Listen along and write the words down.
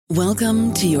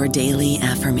Welcome to your daily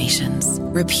affirmations.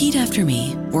 Repeat after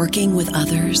me. Working with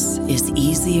others is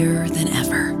easier than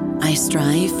ever. I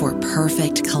strive for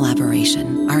perfect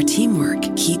collaboration. Our teamwork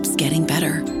keeps getting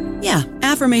better. Yeah,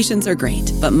 affirmations are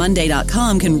great, but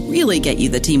Monday.com can really get you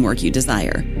the teamwork you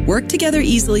desire. Work together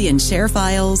easily and share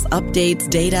files, updates,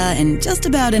 data, and just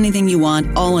about anything you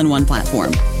want all in one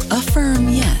platform. Affirm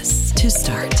yes to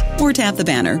start, or tap the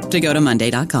banner to go to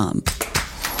Monday.com.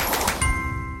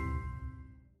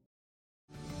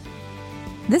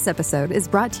 This episode is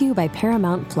brought to you by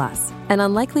Paramount Plus. An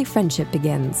unlikely friendship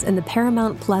begins in the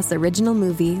Paramount Plus original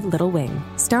movie Little Wing,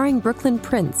 starring Brooklyn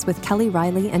Prince with Kelly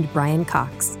Riley and Brian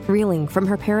Cox. Reeling from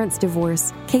her parents'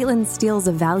 divorce, Caitlin steals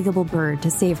a valuable bird to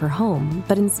save her home,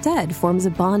 but instead forms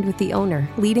a bond with the owner,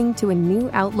 leading to a new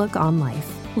outlook on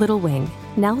life. Little Wing,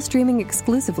 now streaming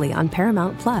exclusively on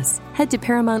Paramount Plus. Head to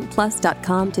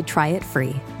ParamountPlus.com to try it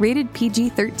free. Rated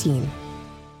PG-13.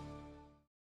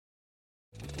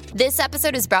 This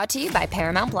episode is brought to you by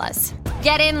Paramount Plus.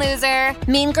 Get in, loser!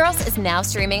 Mean Girls is now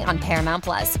streaming on Paramount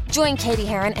Plus. Join Katie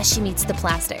Heron as she meets the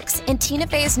plastics in Tina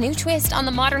Fey's new twist on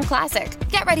the modern classic.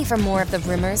 Get ready for more of the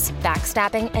rumors,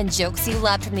 backstabbing, and jokes you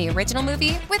loved from the original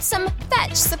movie with some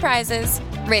fetch surprises.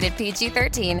 Rated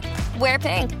PG-13. Wear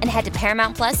pink and head to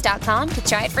ParamountPlus.com to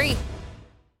try it free.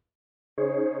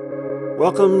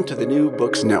 Welcome to the New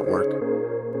Books Network.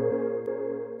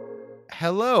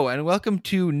 Hello, and welcome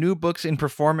to New Books in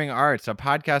Performing Arts, a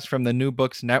podcast from the New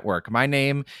Books Network. My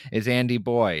name is Andy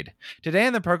Boyd. Today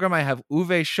on the program, I have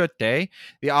Uwe Schutte,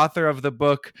 the author of the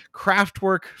book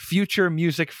Kraftwerk, Future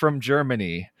Music from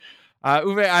Germany.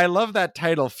 Uwe, I love that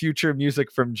title, Future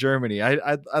Music from Germany.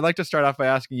 I'd like to start off by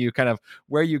asking you kind of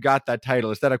where you got that title.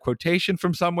 Is that a quotation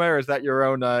from somewhere, or is that your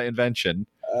own invention?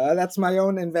 That's my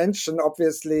own invention.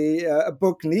 Obviously, a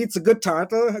book needs a good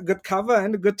title, a good cover,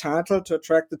 and a good title to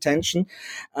attract attention.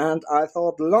 And I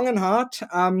thought long and hard.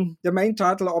 The main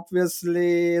title,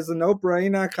 obviously, is a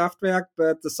no-brainer, Kraftwerk,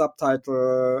 but the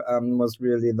subtitle was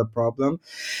really the problem.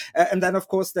 And then, of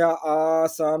course, there are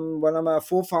some 4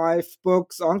 or 5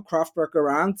 books on Kraftwerk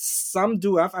around. Some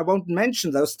do have, I won't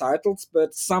mention those titles,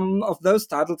 but some of those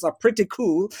titles are pretty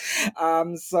cool.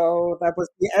 So that was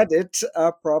the added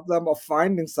problem of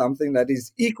finding something that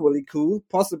is equally cool,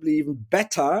 possibly even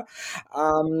better,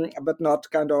 but not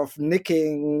kind of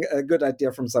nicking a good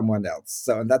idea from someone else.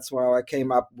 So, and that's why I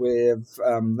came up with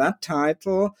that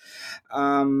title.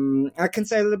 I can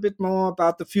say a little bit more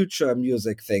about the future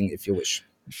music thing, if you wish.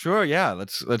 Sure, yeah.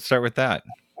 Let's start with that.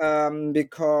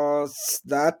 Because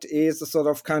that is a sort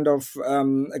of kind of,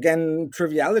 again,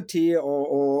 triviality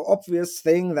or obvious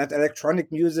thing that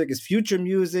electronic music is future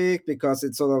music because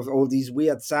it's sort of all these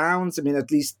weird sounds. I mean, at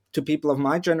least to people of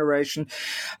my generation,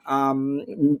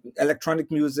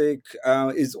 electronic music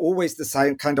is always the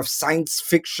same kind of science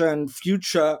fiction,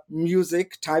 future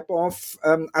music type of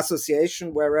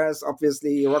association, whereas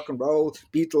obviously rock and roll,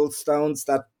 Beatles, Stones,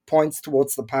 that points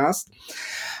towards the past.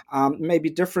 Maybe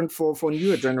different for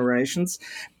newer generations,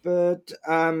 but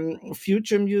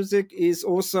future music is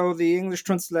also the English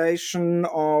translation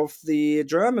of the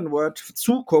German word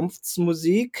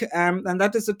Zukunftsmusik, and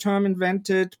that is a term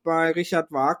invented by Richard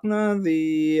Wagner,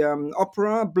 the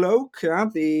opera bloke,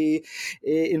 the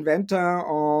inventor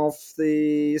of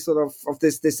the sort of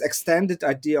this extended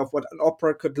idea of what an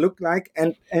opera could look like,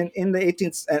 and in the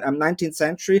 19th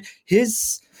century,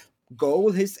 his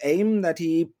goal, his aim that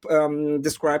he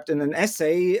described in an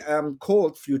essay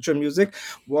called Future Music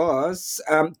was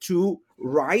to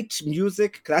write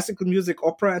music, classical music,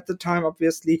 opera at the time,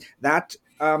 obviously, that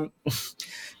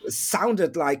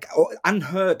sounded like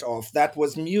unheard of. That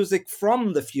was music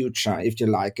from the future, if you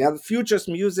like. The future's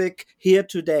music here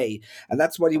today. And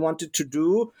that's what he wanted to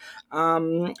do.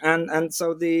 And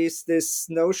so this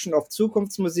notion of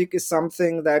Zukunftsmusik is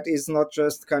something that is not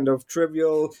just kind of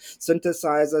trivial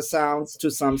synthesizer sounds to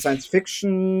some science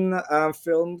fiction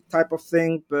film type of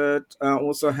thing, but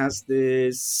also has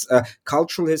this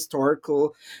cultural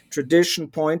historical tradition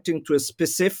pointing to a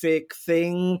specific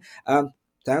thing,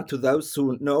 down to those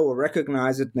who know or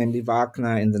recognize it, namely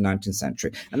Wagner in the 19th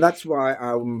century. And that's why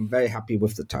I'm very happy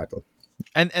with the title.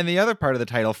 And the other part of the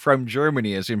title, From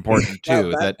Germany, is important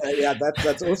too.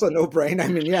 That's also no brainer. I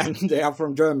mean, they are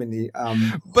from Germany.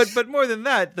 But more than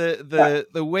that,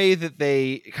 the way that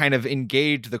they kind of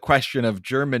engage the question of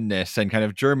Germanness and kind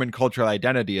of German cultural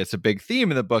identity is a big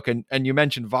theme in the book. And you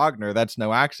mentioned Wagner. That's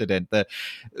no accident. The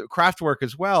Kraftwerk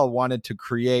as well wanted to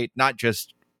create not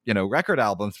just record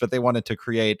albums, but they wanted to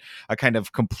create a kind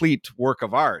of complete work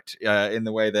of art in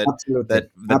the way that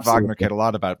Wagner cared a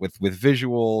lot about, with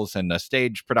visuals and a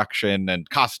stage production and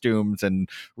costumes and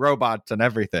robots and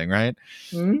everything, right?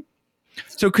 Mm-hmm.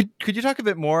 So could you talk a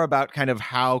bit more about kind of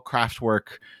how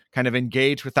Kraftwerk kind of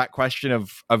engaged with that question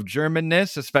of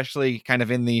Germanness, especially kind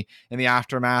of in the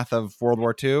aftermath of World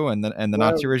War II and the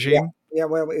Nazi regime? Yeah,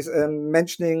 well,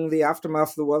 mentioning the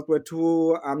aftermath of the World War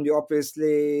II, you're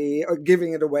obviously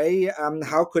giving it away.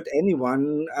 How could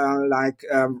anyone like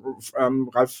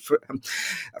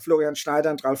Florian Schneider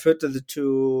and Ralf Hütte, the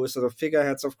two sort of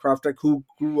figureheads of Kraftwerk, who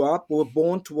were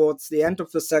born towards the end of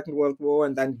the Second World War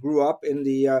and then grew up in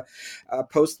the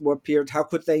post-war period, how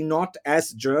could they not,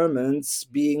 as Germans,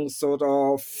 being sort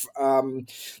of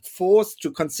forced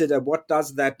to consider what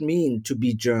does that mean to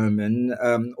be German,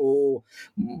 or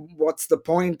what's the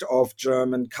point of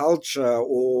German culture,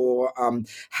 or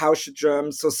how should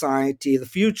German society, the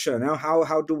future,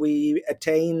 how do we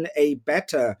attain a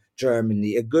better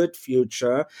Germany, a good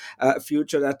future, a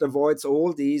future that avoids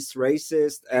all these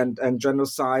racist and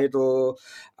genocidal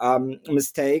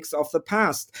mistakes of the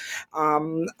past.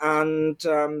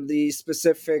 The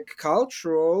specific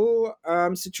cultural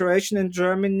situation in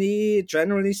Germany,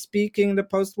 generally speaking, the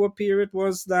post-war period,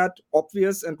 was that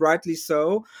obvious, and rightly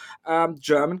so.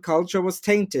 German culture was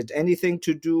tainted. Anything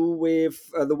to do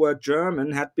with the word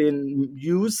German had been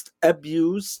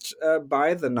abused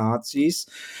by the Nazis.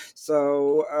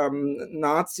 So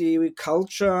Nazi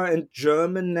culture and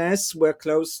Germanness were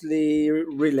closely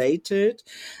related,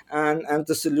 and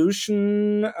the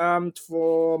solution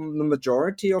for the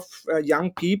majority of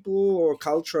young people, or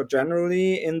culture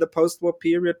generally in the post-war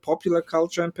period, popular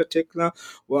culture in particular,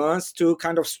 was to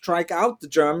kind of strike out the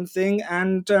German thing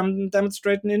and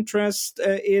demonstrate an interest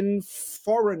in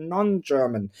foreign,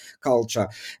 non-German culture.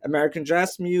 American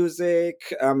jazz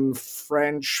music,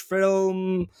 French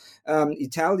film,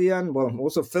 Italian, well,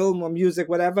 also film or music,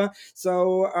 whatever.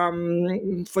 So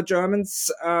for Germans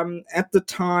at the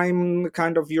time,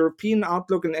 kind of European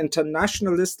outlook and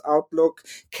internationalist outlook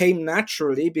came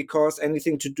naturally, because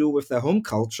anything to do with their home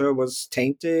culture was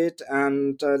tainted,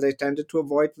 and they tended to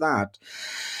avoid that.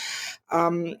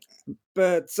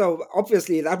 But so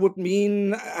obviously that would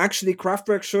mean actually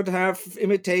Kraftwerk should have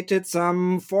imitated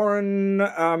some foreign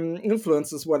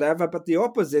influences, whatever. But the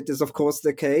opposite is, of course,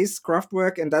 the case.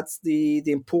 Kraftwerk, and that's the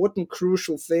important,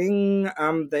 crucial thing.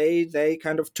 They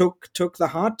kind of took the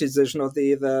hard decision, or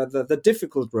the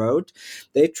difficult road.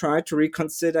 They tried to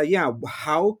reconsider,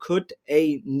 how could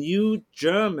a new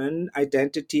German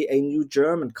identity, a new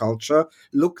German culture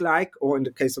look like, or in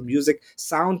the case of music,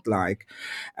 sound like?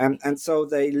 And so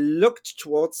they looked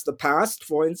towards the past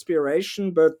for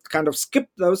inspiration, but kind of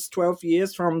skipped those 12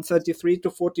 years from 33 to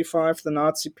 45, the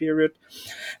Nazi period,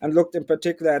 and looked in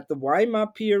particular at the Weimar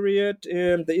period,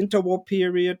 the interwar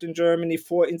period in Germany,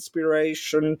 for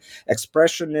inspiration,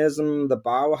 expressionism, the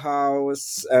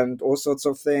Bauhaus, and all sorts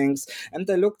of things. And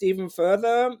they looked even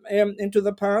further into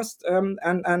the past,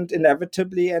 and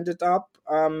inevitably ended up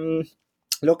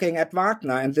looking at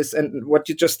Wagner and what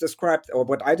you just described, or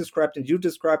what I described and you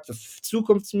described, the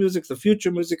Zukunftsmusik, the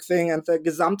future music thing, and the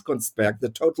Gesamtkunstwerk, the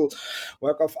total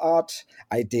work of art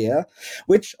idea,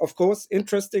 which, of course,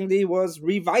 interestingly, was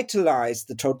revitalized,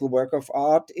 the total work of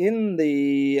art, in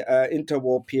the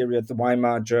interwar period, the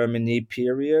Weimar Germany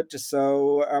period.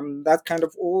 So that kind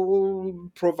of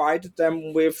all provided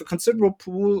them with a considerable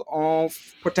pool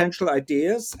of potential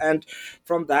ideas, and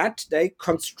from that they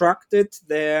constructed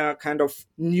their kind of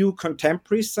new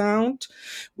contemporary sound,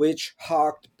 which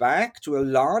harked back to a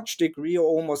large degree, or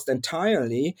almost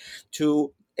entirely,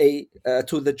 to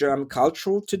the German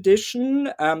cultural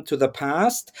tradition, to the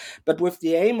past, but with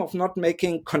the aim of not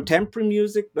making contemporary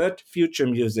music, but future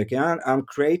music,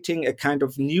 creating a kind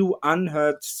of new,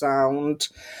 unheard sound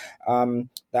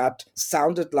that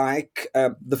sounded like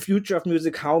the future of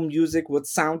music, how music would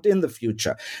sound in the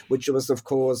future, which was, of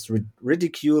course,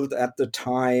 ridiculed at the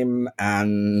time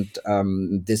and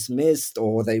dismissed,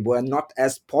 or they were not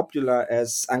as popular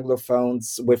as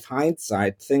Anglophones, with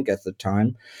hindsight, think at the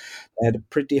time. They had a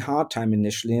pretty hard time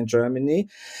initially in Germany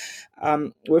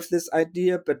with this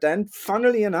idea, but then,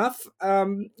 funnily enough,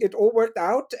 it all worked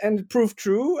out and it proved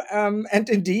true. And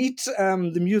indeed,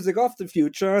 the music of the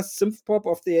future, synth pop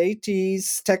of the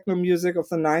 80s, techno music of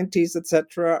the 90s,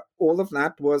 etc., all of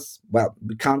that was, well,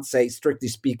 we can't say, strictly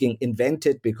speaking,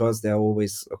 invented, because there are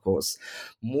always, of course,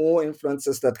 more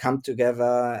influences that come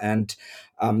together, and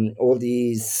all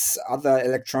these other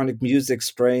electronic music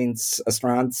strands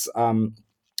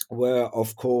were,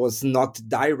 of course, not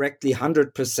directly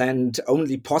 100%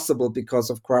 only possible because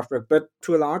of Kraftwerk, but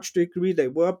to a large degree they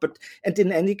were. And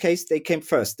in any case, they came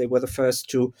first. They were the first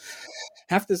to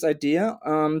have this idea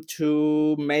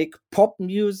to make pop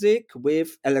music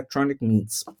with electronic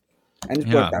means. And it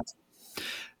worked out.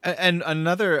 And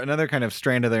another kind of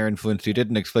strand of their influence you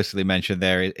didn't explicitly mention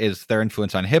there is their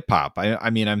influence on hip hop. I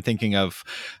mean, I'm thinking of,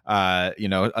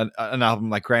 an album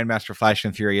like Grandmaster Flash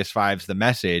and Furious Five's "The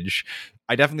Message."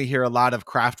 I definitely hear a lot of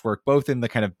Kraftwerk, both in the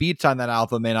kind of beats on that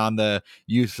album and on the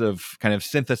use of kind of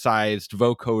synthesized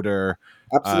vocoder,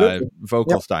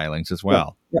 vocal stylings as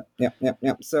well. Yeah.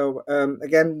 So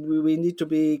again, we need to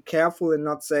be careful in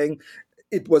not saying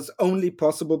it was only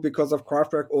possible because of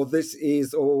Kraftwerk, or this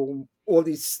is, or all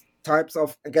these types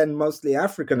of, again, mostly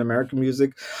African American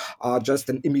music are just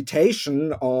an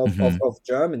imitation of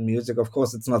German music. Of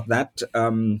course, it's not that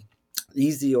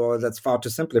easy, or that's far too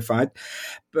simplified,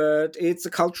 but it's a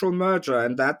cultural merger.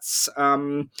 And that's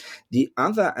the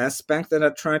other aspect that I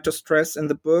try to stress in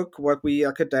the book, what we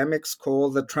academics call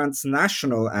the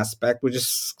transnational aspect, which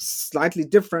is slightly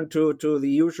different to the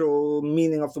usual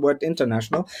meaning of the word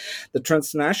international. The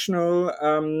transnational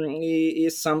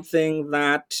is something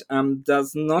that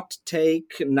does not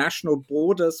take national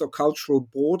borders or cultural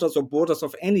borders or borders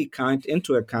of any kind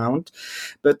into account,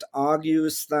 but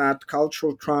argues that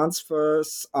cultural transfers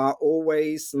are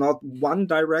always not one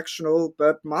directional,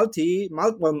 but not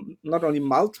only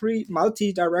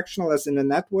multi-directional as in a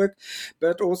network,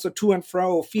 but also to and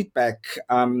fro feedback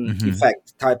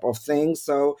effect type of thing.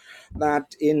 So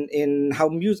that in how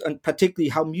music, and particularly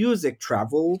how music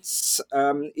travels,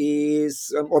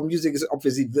 music is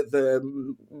obviously the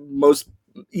most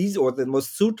easy or the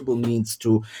most suitable means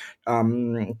to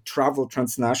travel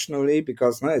transnationally,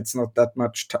 because it's not that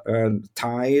much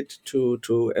tied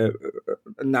to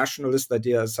a nationalist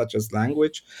idea such as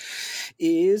language,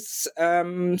 is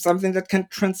something that can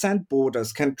transcend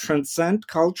borders, can transcend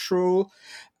cultural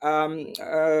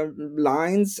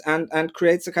lines, and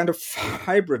creates a kind of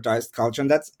hybridized culture.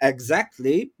 And that's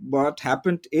exactly what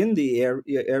happened in the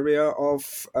area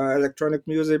of electronic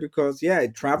music, because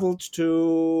Kraftwerk's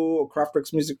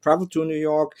music traveled to New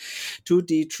York, to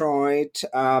Detroit,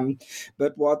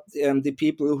 but what the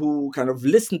people who kind of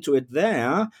listened to it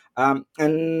there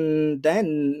and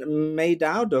then made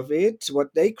out of it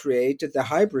what they created, the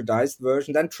hybridized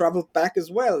version, then traveled back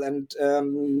as well and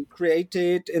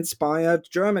created, inspired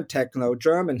German techno,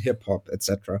 German hip hop,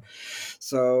 etc.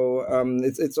 So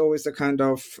it's always a kind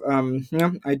of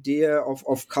idea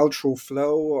of cultural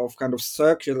flow, of kind of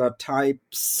circular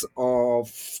types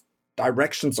of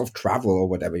directions of travel, or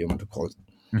whatever you want to call it.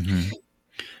 Mm-hmm.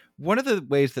 One of the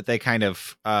ways that they kind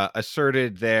of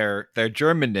asserted their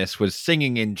Germanness was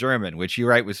singing in German, which you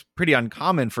write was pretty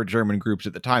uncommon for German groups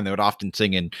at the time. They would often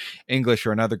sing in English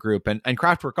or another group. And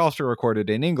Kraftwerk also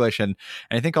recorded in English, and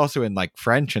I think also in like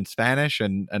French and Spanish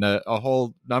and a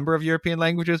whole number of European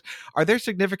languages. Are there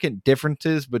significant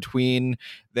differences between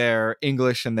their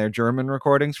English and their German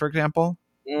recordings, for example?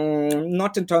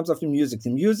 Not in terms of the music.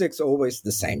 The music's always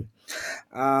the same.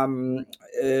 But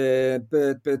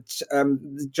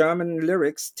the German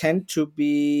lyrics tend to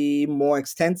be more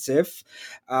extensive.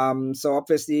 So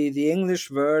obviously the English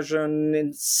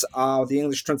versions, the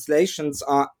English translations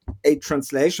are a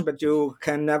translation, but you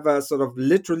can never sort of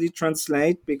literally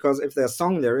translate, because if they're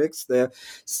song lyrics, the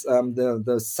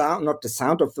sound, not the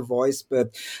sound of the voice,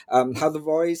 but how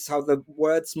the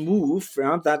words move,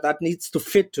 that needs to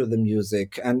fit to the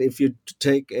music. And if you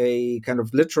take a kind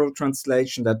of literal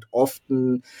translation, that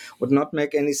often would not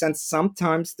make any sense.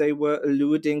 Sometimes they were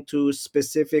alluding to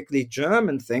specifically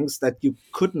German things that you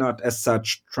could not as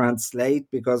such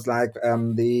translate, because like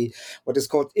what is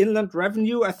called inland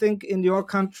revenue, I think, in your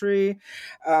country,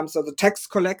 so the tax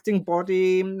collecting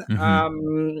body,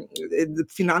 the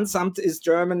Finanzamt is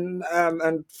German,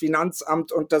 and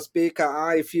Finanzamt und das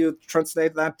BKA, if you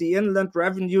translate that, the Inland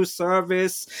Revenue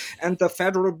Service and the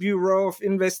Federal Bureau of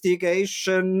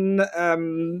Investigation, not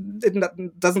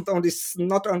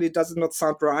only does it not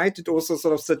sound right, it also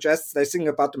sort of suggests they sing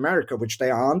about America, which they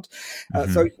aren't.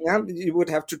 So you would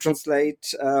have to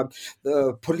translate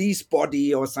the police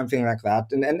body or something like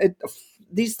that, and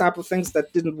these type of things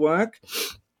that didn't work.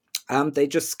 They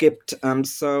just skipped.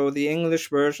 So the English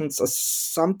versions are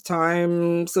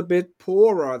sometimes a bit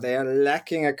poorer. They are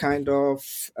lacking a kind of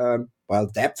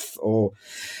depth or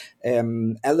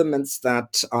elements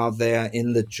that are there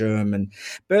in the German.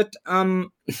 But I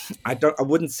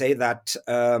wouldn't say that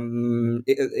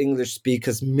English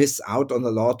speakers miss out on a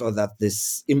lot, or that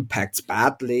this impacts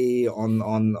badly on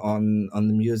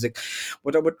the music.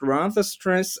 What I would rather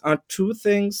stress are two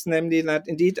things, namely that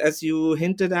indeed, as you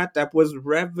hinted at, that was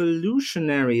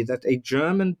revolutionary that a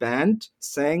German band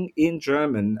sang in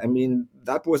German. I mean,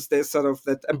 that was their sort of,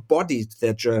 that embodied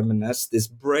their Germanness, this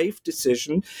brave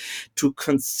decision to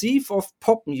conceive of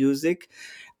pop music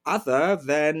other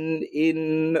than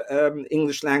in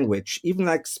English language. Even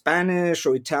like Spanish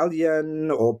or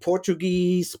Italian or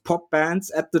Portuguese pop bands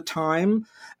at the time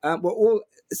were all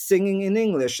singing in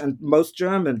English, and most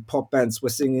German pop bands were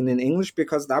singing in English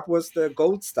because that was the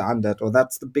gold standard, or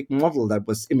that's the big model that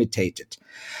was imitated.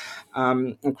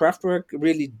 And Kraftwerk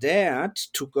really dared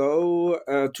to go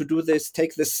to do this,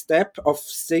 take the step of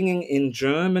singing in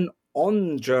German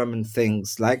on German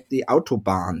things like the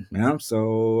Autobahn. Yeah,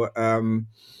 so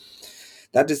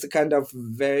that is the kind of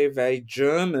very, very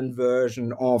German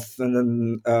version of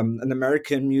an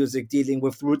American music dealing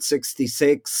with Route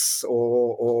 66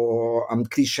 or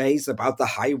cliches about the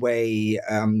highway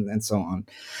and so on.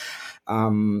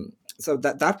 So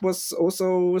that was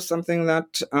also something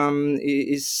that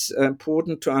is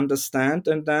important to understand.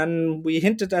 And then we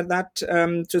hinted at that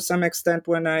to some extent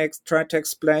when I tried to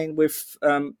explain with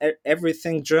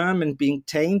everything German being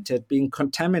tainted, being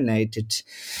contaminated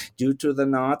due to the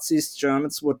Nazis.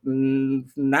 Germans would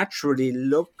naturally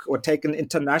look or take an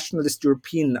internationalist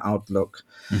European outlook.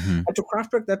 Mm-hmm. And to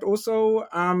Kraftwerk, that also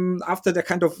after the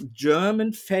kind of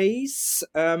German phase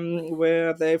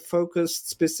where they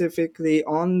focused specifically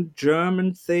on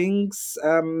German things.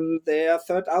 Their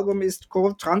third album is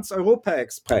called Trans-Europa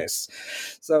Express.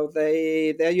 So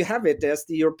there you have it. There's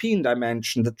the European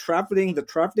dimension, the traveling,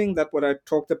 that what I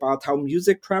talked about, how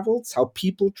music travels, how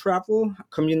people travel,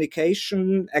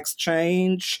 communication,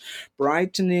 exchange,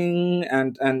 brightening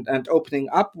and opening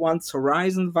up one's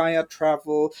horizon via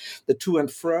travel, the to and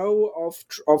fro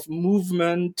of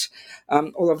movement,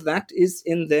 all of that is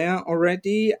in there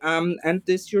already. And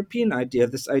this European idea,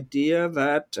 this idea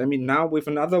that, now with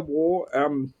another war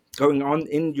going on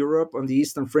in Europe, on the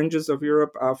eastern fringes of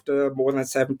Europe after more than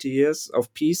 70 years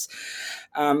of peace,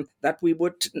 that we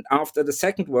would, after the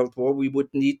Second World War, we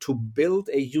would need to build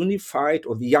a unified,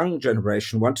 or the young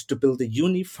generation wanted to build a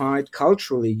unified,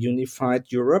 culturally unified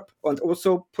Europe, and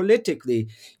also politically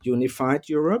unified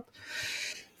Europe.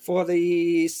 For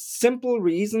the simple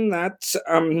reason that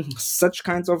such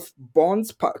kinds of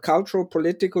bonds, cultural,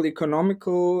 political,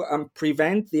 economical,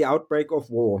 prevent the outbreak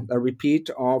of war, a repeat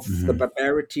of the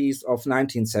barbarities of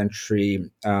 19th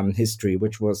century history,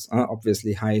 which was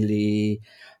obviously highly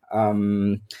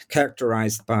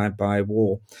characterized by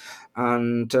war.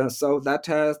 And so that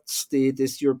has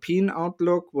this European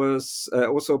outlook was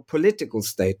also a political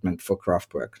statement for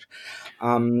Kraftwerk.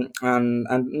 And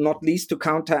not least to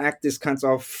counteract these kinds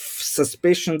of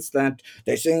suspicions that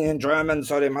they sing in German,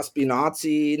 so they must be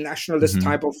Nazi, nationalist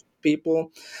type of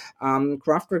people.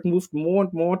 Kraftwerk moved more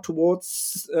and more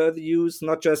towards the use,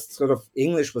 not just sort of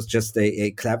English was just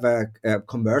a clever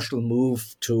commercial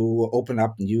move to open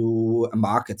up new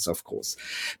markets, of course,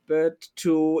 but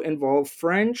to involve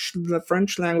French, the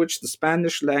French language, the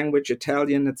Spanish language,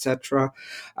 Italian, etc.,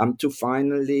 to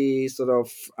finally sort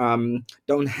of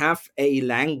don't have a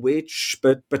language,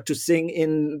 but to sing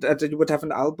in that you would have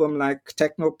an album like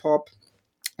Technopop,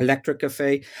 Electric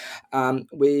Cafe,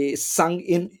 we sung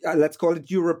in, let's call it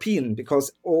European,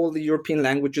 because all the European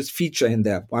languages feature in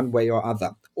there one way or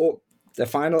other. Or the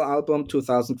final album,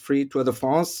 2003, Tour de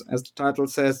France, as the title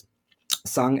says,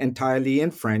 sung entirely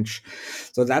in French.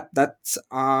 So that's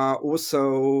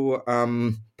also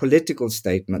political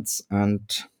statements. And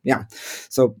yeah,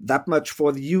 so that much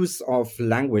for the use of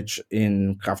language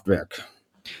in Kraftwerk.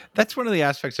 That's one of the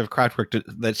aspects of Kraftwerk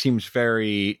that seems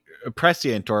very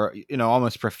prescient or,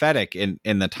 almost prophetic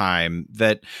in the time,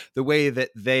 that the way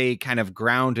that they kind of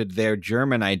grounded their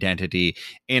German identity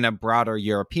in a broader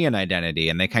European identity.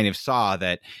 And they kind of saw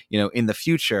that, in the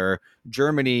future,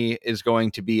 Germany is going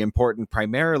to be important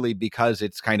primarily because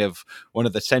it's kind of one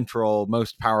of the central,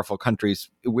 most powerful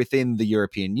countries within the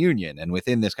European Union and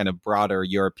within this kind of broader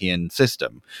European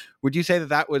system. Would you say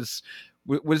that was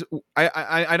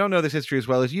I don't know this history as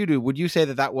well as you do. Would you say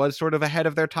that was sort of ahead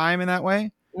of their time in that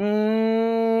way?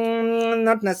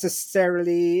 Not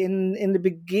necessarily. In the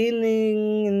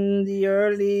beginning, in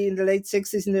the late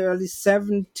 60s, in the early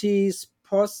 70s,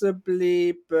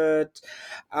 possibly, but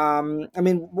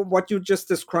what you just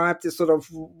described is sort of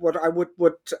what I would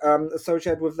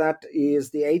associate with that is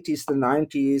the 80s, the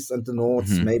 90s, and the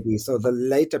noughts, maybe. So the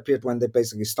later period when they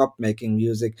basically stopped making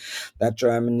music, that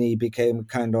Germany became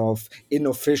kind of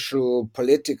unofficial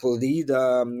political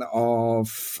leader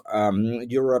of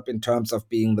Europe in terms of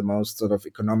being the most sort of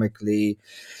economically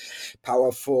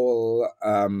powerful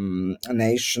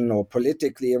nation or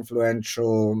politically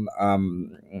influential.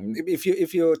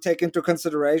 If you take into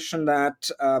consideration that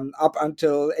up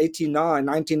until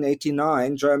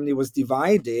 1989, Germany was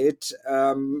divided,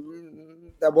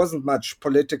 there wasn't much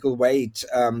political weight.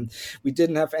 We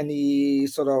didn't have any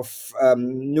sort of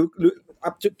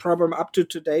up to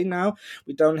today now.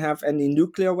 We don't have any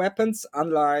nuclear weapons,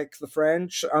 unlike the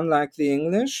French, unlike the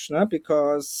English, no?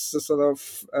 Because the sort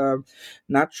of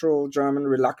natural German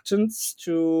reluctance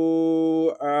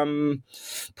to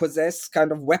possess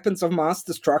kind of weapons of mass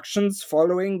destructions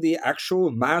following the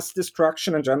actual mass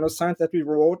destruction and genocide that we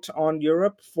wrought on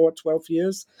Europe for 12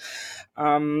 years.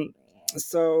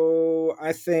 So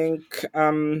I think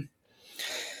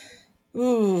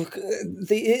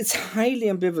it's highly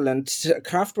ambivalent.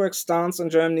 Kraftwerk's stance on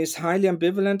Germany is highly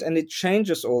ambivalent, and it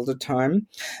changes all the time.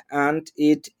 And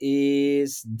it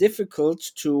is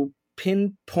difficult to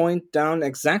pinpoint down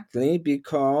exactly,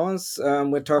 because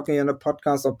we're talking in a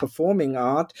podcast of performing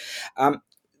art.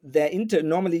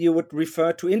 Normally you would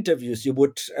refer to interviews. You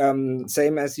would,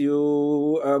 same as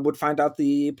you would find out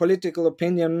the political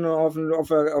opinion of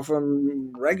a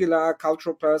regular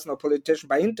cultural person or politician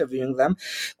by interviewing them.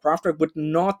 Kraftwerk would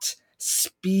not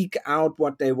speak out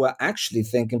what they were actually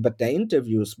thinking, but their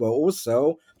interviews were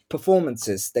also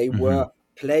performances. They were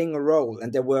playing a role,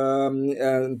 and they were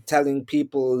telling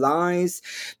people lies.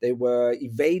 They were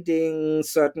evading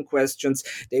certain questions.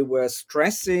 They were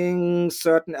stressing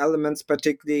certain elements,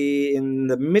 particularly in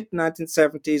the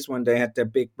mid-1970s when they had their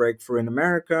big breakthrough in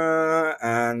America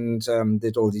and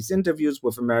did all these interviews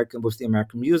with the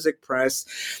American music press.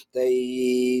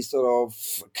 They sort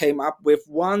of came up with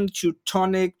one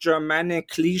Teutonic Germanic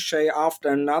cliche after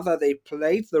another. They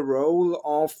played the role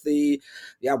of the,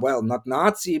 not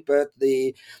Nazi, but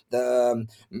the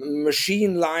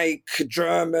machine-like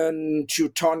German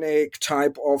Teutonic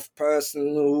type of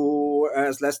person who,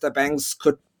 as Lester Bangs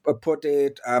could put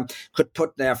it, could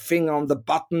put their finger on the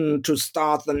button to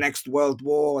start the next world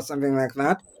war or something like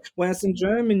that. Whereas in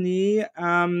Germany,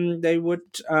 they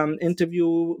would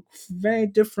interview very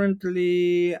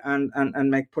differently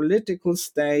and make political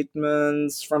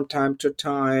statements from time to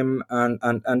time,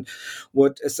 and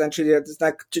would essentially, it's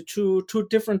like two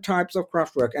different types of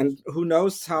Kraftwerk. And who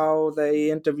knows how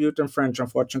they interviewed in French.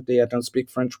 Unfortunately, I don't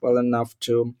speak French well enough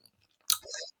to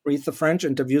read the French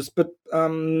interviews, but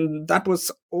that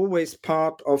was always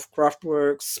part of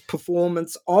Kraftwerk's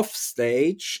performance off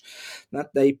stage,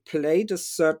 that they played a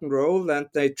certain role and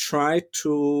they tried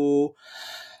to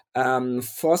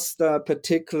foster a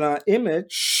particular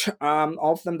image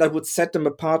of them that would set them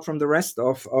apart from the rest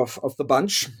of the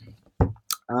bunch.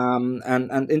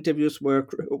 And interviews were,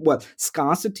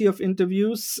 scarcity of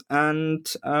interviews, and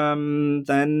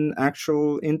then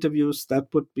actual interviews that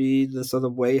would be the sort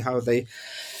of way how they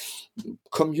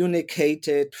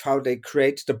communicated, how they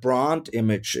create the brand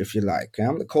image, if you like,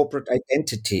 the corporate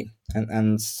identity.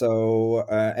 And so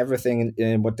everything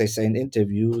in what they say in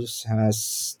interviews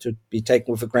has to be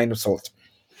taken with a grain of salt.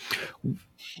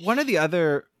 One of the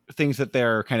other things that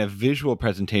their kind of visual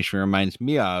presentation reminds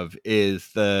me of is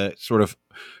the sort of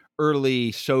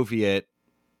early Soviet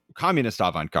communist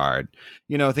avant-garde,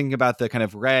 thinking about the kind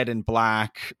of red and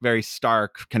black, very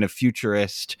stark kind of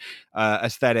futurist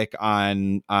aesthetic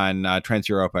on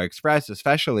Trans-Europa Express,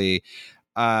 especially.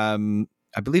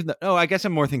 I believe that. Oh, I guess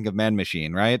I'm more thinking of Man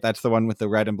Machine, right? That's the one with the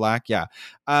red and black. Yeah.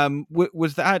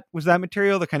 Was that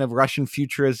material, the kind of Russian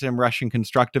futurism, Russian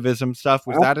constructivism stuff?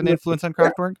 Was that an influence on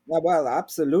Kraftwerk? Yeah, well,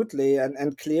 absolutely,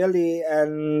 and clearly,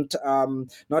 and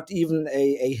not even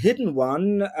a hidden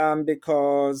one,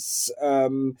 because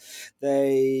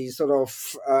they sort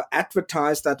of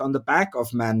advertised that on the back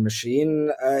of Man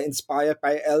Machine, inspired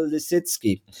by El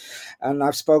Lissitzky. And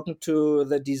I've spoken to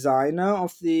the designer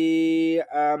of the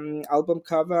album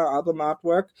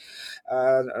artwork,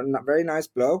 a very nice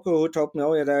bloke who told me,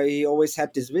 he always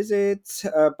had this visit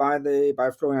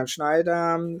by Florian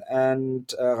Schneider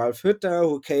and Ralf Hütter,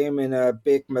 who came in a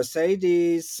big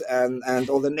Mercedes, and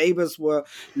all the neighbors were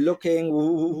looking,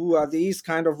 who are these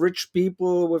kind of rich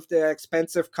people with their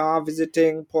expensive car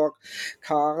visiting poor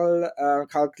Karl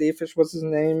Kleefisch was his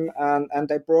name, and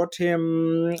they brought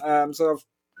him sort of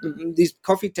these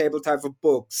coffee table type of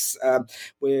books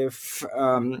with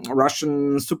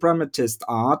Russian suprematist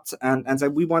art, and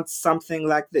said, we want something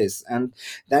like this. And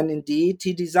then indeed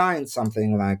he designed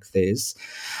something like this.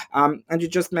 And you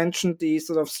just mentioned the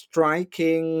sort of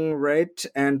striking red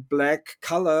and black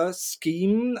color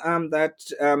scheme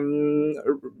that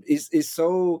is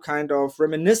so kind of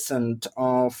reminiscent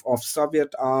of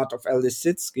Soviet art of El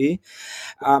Lissitzky.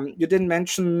 You didn't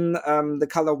mention the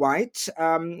color white,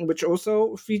 which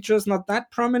also features not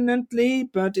that prominently,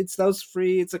 but it's those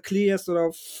three. It's a clear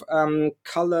sort of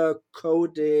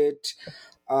color-coded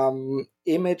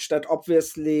image that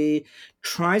obviously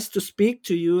tries to speak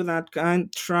to you, that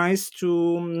tries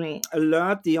to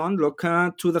alert the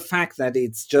onlooker to the fact that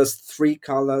it's just three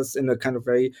colors in a kind of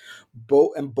very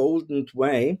emboldened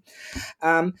way.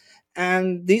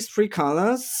 And these three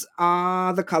colors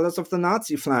are the colors of the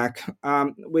Nazi flag,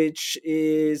 which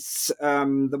is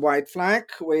the white flag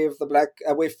with the black,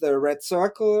 with the red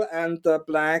circle and the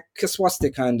black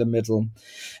swastika in the middle.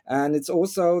 And it's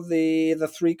also the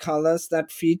three colors that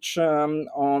feature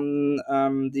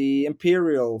on the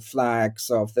imperial flags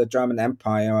of the German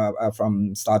Empire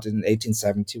from started in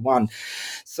 1871.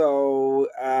 So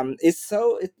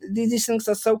these things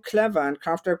are so clever, and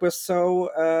Kraftwerk was so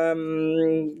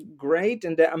great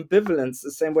in their ambivalence,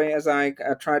 the same way as I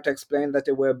tried to explain that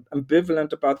they were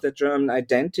ambivalent about their German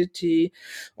identity.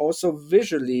 Also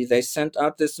visually, they sent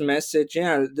out this message,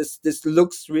 this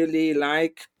looks really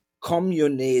like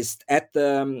communist at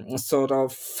the sort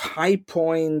of high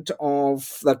point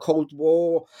of the Cold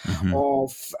War,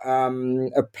 of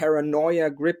a paranoia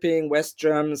gripping West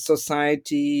German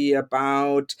society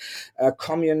about a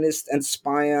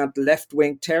communist-inspired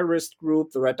left-wing terrorist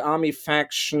group, the Red Army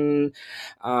faction.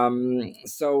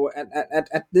 So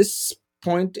at this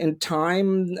point in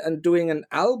time, and doing an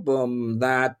album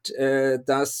that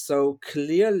does so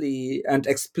clearly and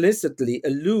explicitly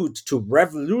allude to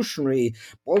revolutionary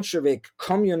Bolshevik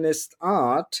communist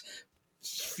art,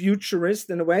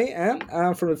 futurist in a way,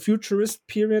 from a futurist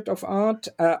period of art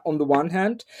on the one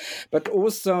hand, but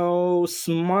also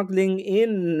smuggling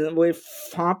in with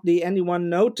hardly anyone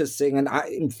noticing.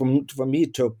 And for me,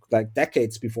 it took like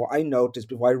decades before I noticed,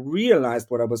 before I realized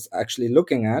what I was actually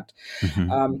looking at.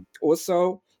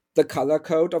 Also, the color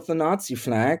code of the Nazi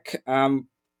flag,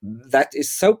 that is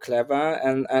so clever,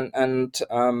 and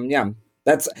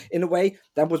that's, in a way,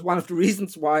 that was one of the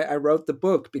reasons why I wrote the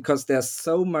book, because there's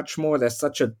so much more. There's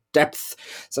such a depth,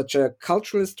 such a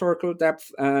cultural historical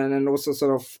depth, and also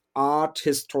sort of art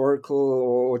historical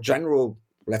or general,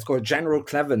 let's call it general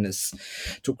cleverness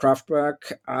to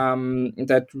Kraftwerk,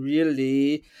 that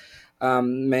really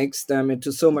makes them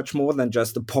into so much more than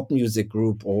just a pop music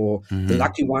group, or the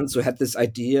lucky ones who had this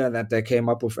idea that they came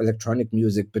up with electronic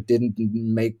music but didn't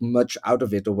make much out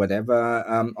of it or whatever.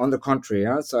 On the contrary,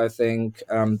 so I think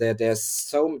there's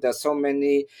so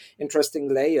many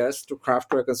interesting layers to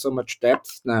Kraftwerk and so much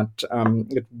depth that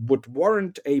it would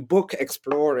warrant a book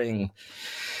exploring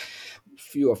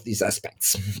few of these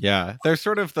aspects. Yeah, they're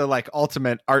sort of the like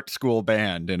ultimate art school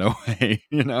band in a way.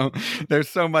 There's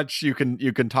so much you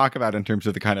can talk about in terms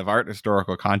of the kind of art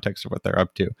historical context of what they're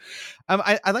up to.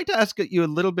 I'd like to ask you a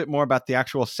little bit more about the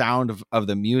actual sound of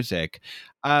the music.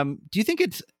 Do you think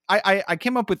it's I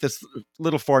came up with this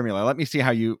little formula. Let me see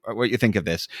what you think of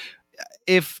this.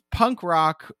 If punk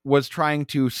rock was trying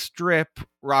to strip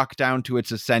rock down to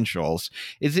its essentials,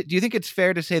 do you think it's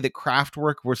fair to say that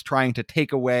Kraftwerk was trying to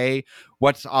take away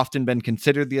what's often been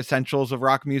considered the essentials of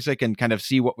rock music and kind of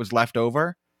see what was left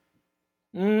over?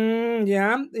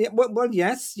 Yeah. Well,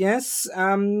 yes.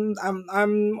 I'm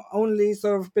only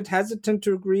sort of a bit hesitant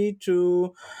to agree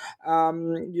to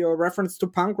your reference to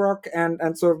punk rock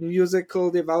and sort of musical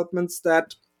developments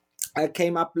that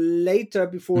came up later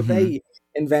before they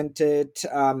invented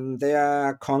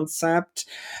their concept.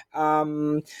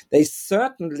 They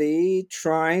certainly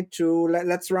try to,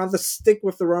 let's rather stick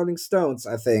with the Rolling Stones,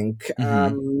 I think,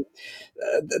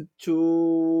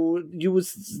 to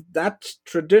use that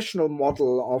traditional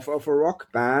model of a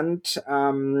rock band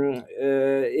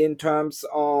in terms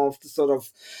of the sort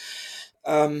of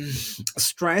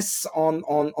stress on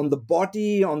the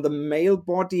body, on the male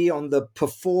body, on the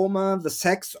performer, the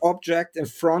sex object in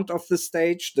front of the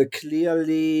stage, the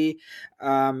clearly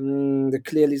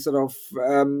sort of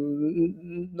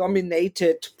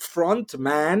nominated front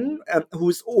man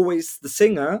who's always the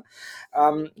singer,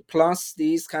 plus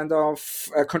these kind of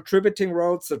contributing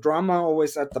roles, the drummer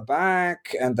always at the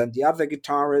back, and then the other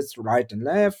guitarists right and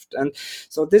left. And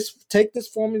so take this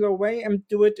formula away and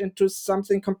do it into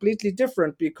something completely different,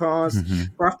 because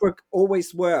Kraftwerk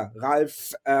always were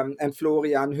Ralf and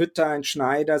Florian, Hütter and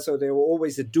Schneider, so they were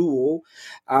always a duo.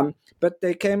 But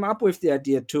they came up with the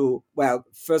idea to, well,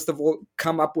 first of all,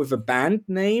 come up with a band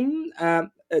name, a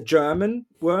German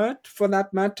word for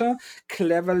that matter,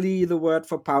 cleverly the word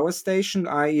for power station,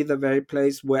 i.e. the very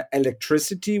place where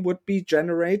electricity would be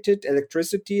generated,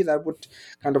 electricity that would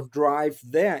kind of drive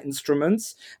their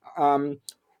instruments.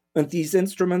 And these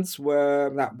instruments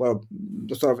were,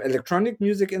 the sort of electronic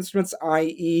music instruments,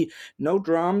 i.e. no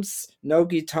drums, no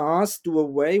guitars, do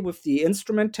away with the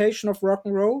instrumentation of rock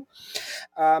and roll.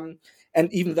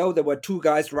 And even though there were two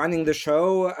guys running the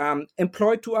show,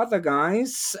 employ two other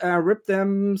guys, rip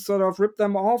them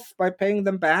off by paying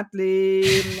them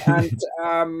badly, and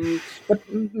but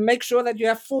make sure that you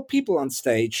have 4 people on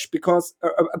stage, because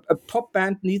a pop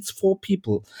band needs 4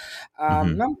 people.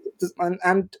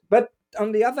 But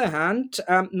on the other hand,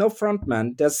 no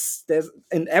frontman. There's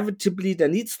inevitably there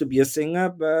needs to be a singer,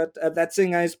 but that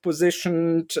singer is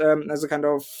positioned as a kind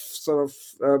of sort of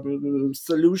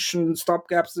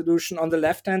stopgap solution on the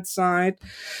left-hand side,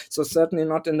 so certainly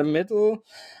not in the middle.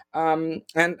 And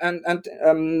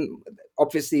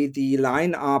obviously the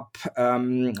lineup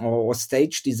or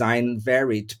stage design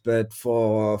varied, but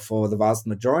for the vast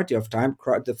majority of time,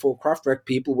 the 4 Kraftwerk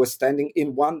people were standing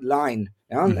in one line.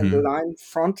 Yeah, and the line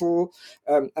frontal,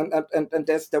 and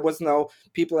there was no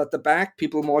people at the back,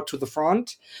 people more to the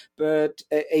front, but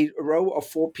a row of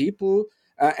 4 people.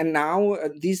 And now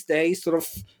these days, sort of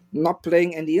not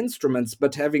playing any instruments,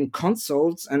 but having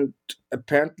consoles and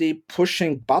apparently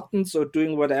pushing buttons or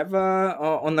doing whatever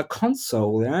on the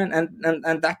console. Yeah?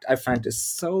 And that I find is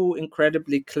so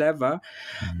incredibly clever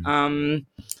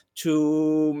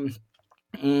to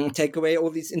take away all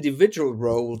these individual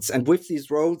roles, and with these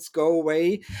roles go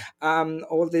away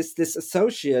all this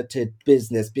associated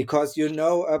business, because you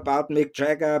know about Mick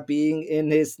Jagger being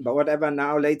in his whatever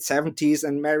now late 70s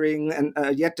and marrying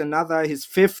yet another, his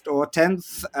 5th or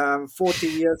 10th 40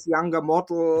 years younger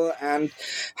model, and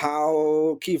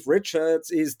how Keith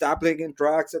Richards is dabbling in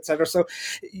drugs, etc. So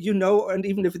you know, and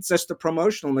even if it's just a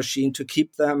promotional machine to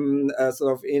keep them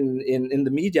sort of in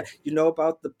the media, you know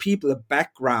about the people, the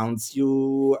backgrounds, you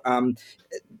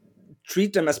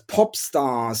treat them as pop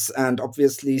stars and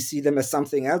obviously see them as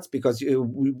something else, because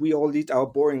we all lead our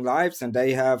boring lives and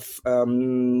they have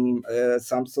some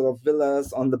sort of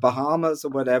villas on the Bahamas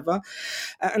or whatever.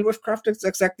 And with Kraftwerk, it's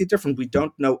exactly different. We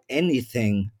don't know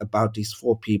anything about these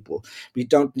 4 people. We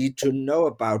don't need to know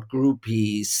about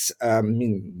groupies.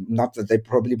 Not that they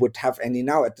probably would have any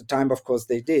now. At the time, of course,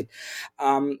 they did.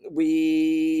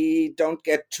 We don't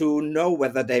get to know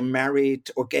whether they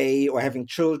married or gay or having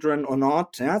children or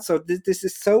not. Yeah? So this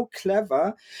is so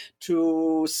clever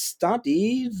to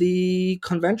study the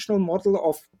conventional model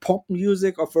of pop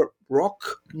music, of a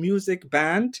rock music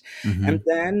band, and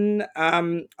then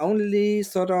only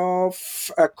sort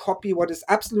of copy what is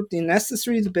absolutely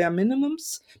necessary, the bare minimum,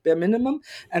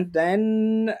 and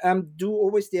then do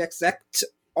always the exact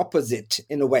opposite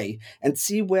in a way, and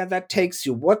see where that takes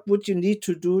you. What would you need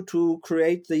to do to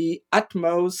create the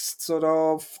utmost sort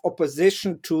of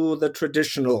opposition to the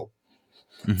traditional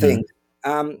thing?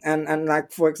 And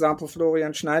like, for example,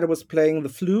 Florian Schneider was playing the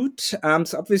flute.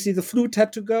 So obviously the flute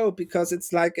had to go because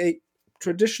it's like a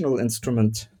traditional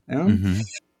instrument. Yeah?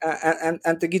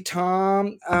 And the guitar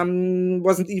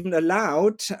wasn't even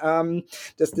allowed.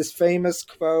 There's this famous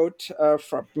quote of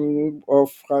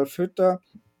Ralf Hütter,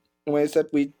 where he said,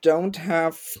 we don't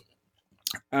have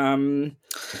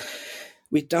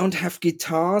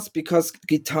guitars because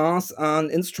guitars are an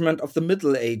instrument of the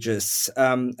Middle Ages.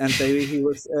 And he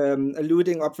was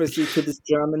alluding obviously to this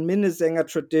German Minnesänger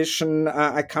tradition.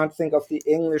 I can't think of the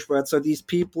English word. So these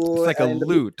people... It's like a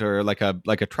lute or like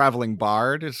a traveling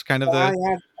bard is kind of the...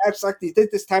 Yeah, exactly.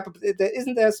 This type of...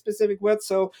 Isn't there a specific word?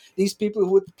 So these people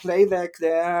who would play their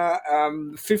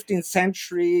 15th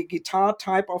century guitar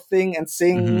type of thing and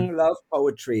sing love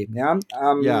poetry. Yeah.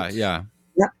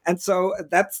 Yeah, and so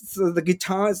the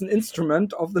guitar is an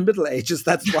instrument of the Middle Ages.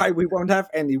 That's why we won't have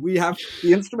any. We have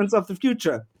the instruments of the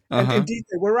future. And indeed,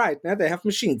 they were right. Yeah? They have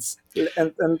machines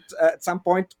and at some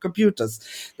point computers.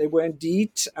 They were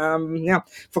indeed,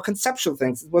 for conceptual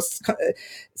things. It was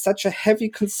such a heavy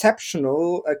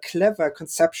conceptual, clever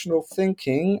conceptual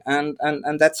thinking, and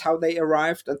that's how they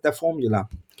arrived at their formula.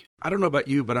 I don't know about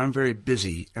you, but I'm very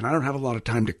busy and I don't have a lot of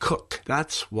time to cook.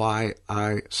 That's why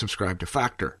I subscribe to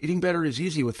Factor. Eating better is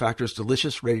easy with Factor's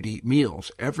delicious, ready-to-eat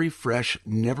meals. Every fresh,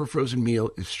 never frozen meal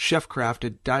is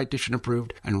chef-crafted, dietitian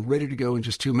approved, and ready to go in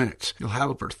just 2 minutes. You'll have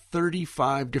over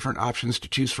 35 different options to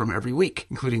choose from every week,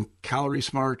 including Calorie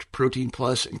Smart, Protein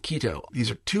Plus, and Keto. These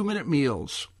are 2-minute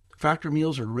meals. Factor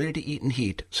meals are ready to eat and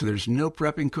heat, so there's no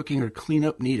prepping, cooking, or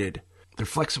cleanup needed. They're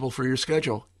flexible for your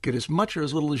schedule. Get as much or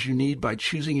as little as you need by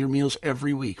choosing your meals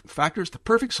every week. Factor is the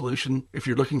perfect solution if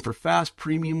you're looking for fast,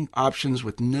 premium options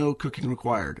with no cooking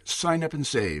required. Sign up and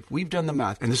save. We've done the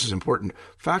math, and this is important.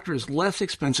 Factor is less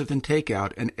expensive than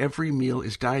takeout, and every meal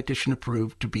is dietitian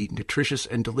approved to be nutritious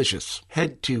and delicious.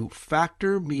 Head to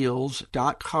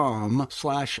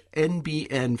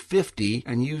factormeals.com/NBN50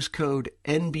 and use code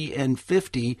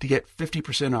NBN50 to get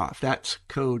 50% off. That's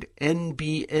code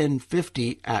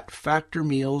NBN50 at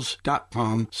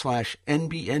factormeals.com/NBN50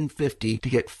 to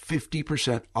get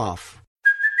 50% off.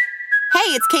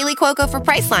 Hey, it's Kaylee Cuoco for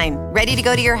Priceline. Ready to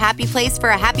go to your happy place for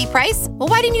a happy price? Well,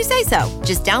 why didn't you say so?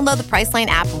 Just download the Priceline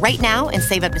app right now and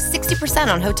save up to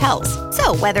 60% on hotels.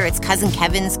 So whether it's Cousin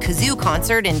Kevin's Kazoo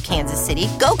Concert in Kansas City,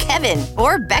 go Kevin,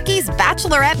 or Becky's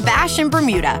Bachelorette Bash in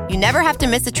Bermuda, you never have to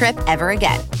miss a trip ever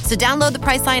again. So download the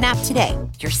Priceline app today.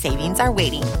 Your savings are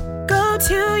waiting. Go to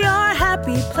your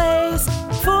happy place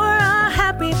for a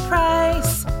happy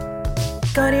price.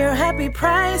 Go to your happy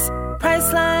price,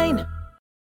 Priceline.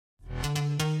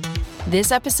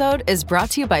 This episode is brought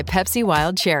to you by Pepsi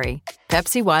Wild Cherry.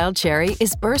 Pepsi Wild Cherry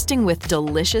is bursting with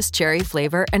delicious cherry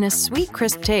flavor and a sweet,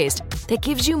 crisp taste that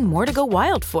gives you more to go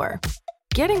wild for.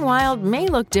 Getting wild may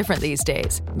look different these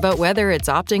days, but whether it's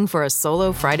opting for a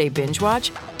solo Friday binge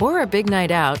watch or a big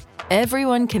night out,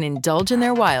 everyone can indulge in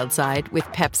their wild side with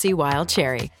Pepsi Wild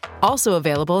Cherry. Also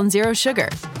available in Zero Sugar.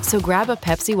 So grab a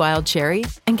Pepsi Wild Cherry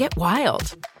and get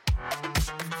wild.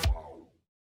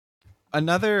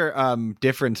 Another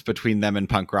difference between them and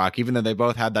punk rock, even though they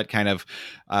both had that kind of,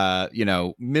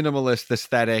 minimalist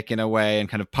aesthetic in a way and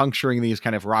kind of puncturing these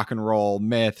kind of rock and roll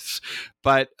myths.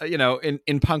 But,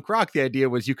 in punk rock, the idea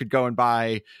was you could go and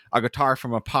buy a guitar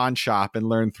from a pawn shop and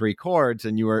learn 3 chords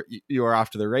and you were off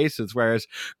to the races. Whereas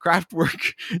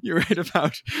Kraftwerk, you read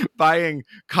about buying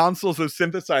consoles of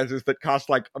synthesizers that cost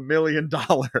like $1 million.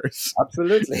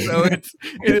 Absolutely. So it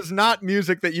is not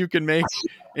music that you can make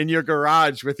in your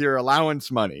garage with your allowance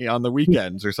money on the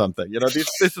weekends or something.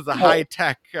 This is a high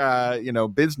tech,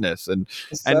 business, and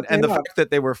the fact that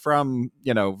they were from,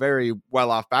 very well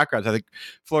off backgrounds. I think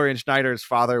Florian Schneider's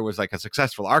father was like a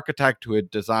successful architect who had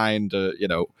designed,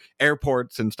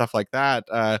 airports and stuff like that.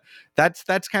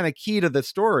 That's kind of key to the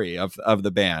story of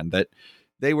the band, that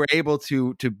they were able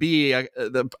to be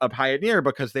a pioneer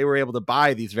because they were able to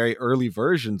buy these very early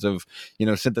versions of,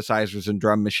 synthesizers and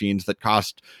drum machines that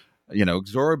cost,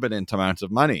 exorbitant amounts of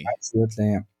money.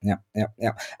 Absolutely. Yeah.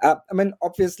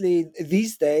 Obviously,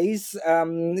 these days,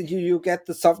 you get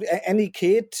the software. Any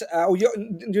kid, or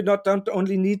you don't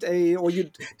only need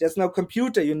there's no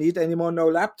computer you need anymore, no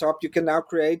laptop. You can now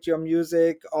create your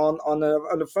music on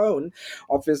a phone,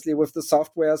 obviously with the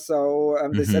software. So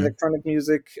this electronic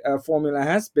music formula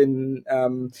has been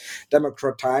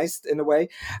democratized in a way.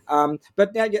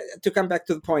 But to come back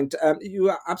to the point, you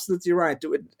are absolutely right.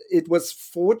 It was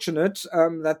fortunate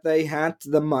that they had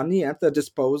the money at their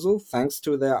disposal, thanks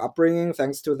to their upbringing,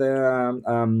 thanks to their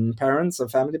parents and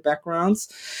family backgrounds.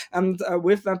 And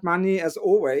with that money, as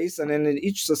always, and in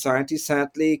each society,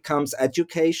 sadly, comes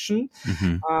education.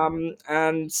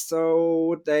 And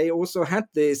so they also had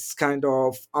this kind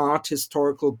of art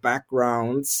historical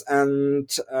backgrounds and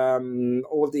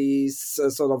all these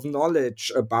sort of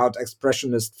knowledge about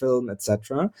expressionist film,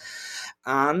 etc.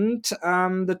 And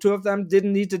the two of them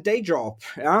didn't need a day job,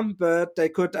 but they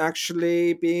could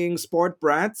actually, being sport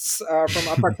brats from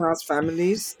upper class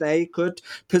families, they could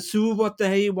pursue what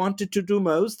they wanted to do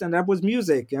most, and that was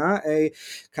music. A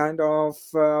kind of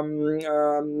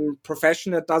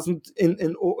profession that doesn't, in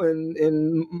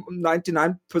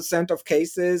 99% of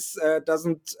cases,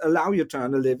 doesn't allow you to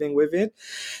earn a living with it.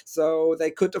 So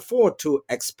they could afford to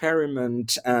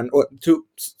experiment or to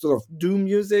sort of do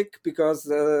music because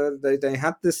they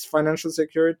had this financial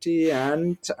security,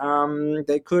 and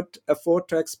they could afford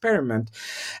to experiment.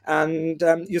 And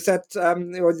you said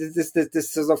this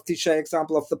sort of cliche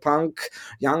example of the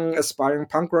young aspiring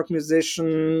punk rock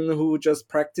musician who just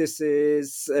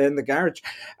practices in the garage.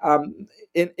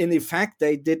 In effect,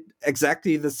 they did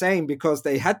exactly the same because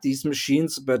they had these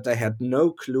machines, but they had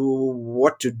no clue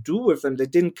what to do with them. They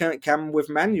didn't come with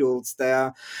manuals.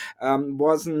 There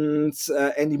wasn't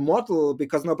any model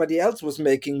because nobody else was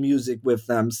making music with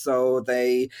them. So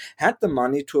they had the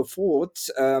money to afford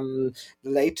the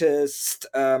latest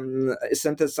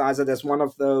synthesizer. There's one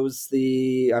of those,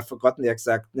 I've forgotten the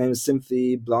exact name,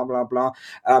 Synthy, blah, blah, blah.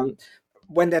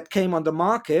 When that came on the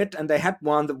market, and they had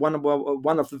one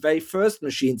of the very first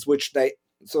machines, which they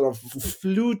sort of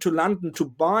flew to London to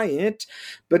buy it,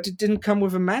 but it didn't come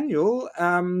with a manual.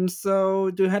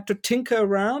 So you had to tinker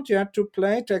around, you had to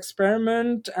play, to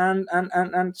experiment,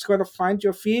 and sort of find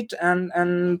your feet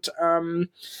and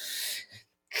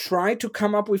try to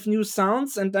come up with new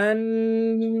sounds and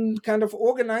then kind of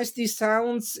organize these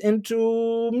sounds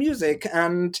into music.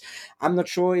 And I'm not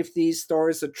sure if these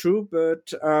stories are true,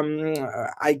 but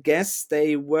I guess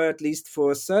they were, at least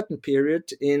for a certain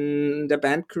period in their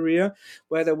band career,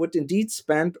 where they would indeed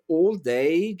spend all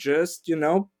day just,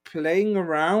 playing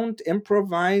around,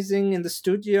 improvising in the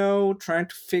studio, trying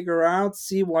to figure out,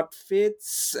 see what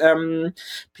fits,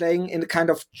 playing in a kind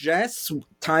of jazz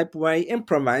type way,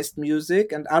 improvised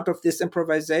music. And out of this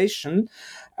improvisation,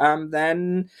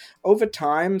 Then over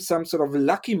time, some sort of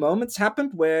lucky moments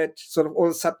happened where it sort of all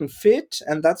of a sudden fit,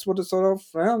 and that's what is sort of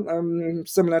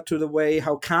similar to the way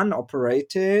how Can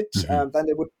operated. Then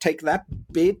they would take that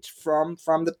bit from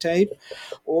the tape,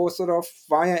 or sort of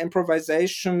via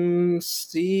improvisation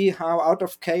see how out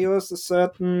of chaos a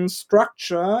certain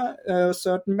structure, a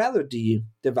certain melody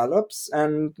develops,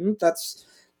 and that's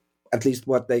at least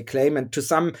what they claim. And to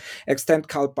some extent,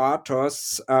 Karl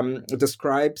Bartos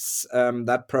describes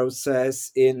that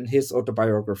process in his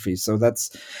autobiography. So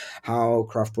that's how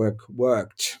Kraftwerk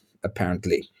worked,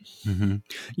 apparently. Mm-hmm.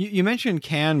 You mentioned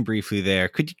Can briefly there.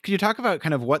 Could you talk about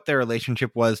kind of what their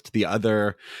relationship was to the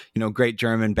other, great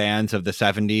German bands of the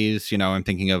 70s? I'm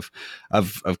thinking of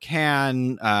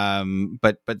Can,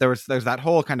 but there's that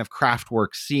whole kind of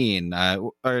Kraftwerk scene,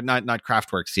 or not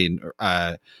Kraftwerk scene,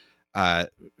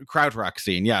 krautrock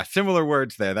scene. Yeah, similar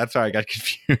words there. That's why I got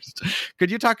confused.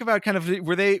 Could you talk about kind of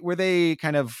were they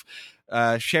kind of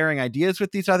sharing ideas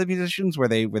with these other musicians? Were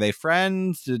they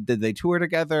friends? Did they tour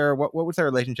together? What was their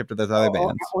relationship to those other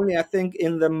bands? Only, I think,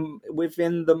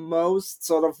 within the most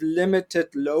sort of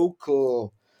limited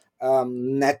local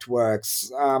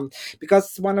networks,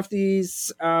 because one of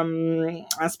these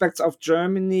aspects of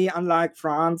Germany, unlike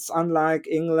France, unlike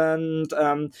England,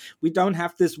 we don't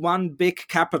have this one big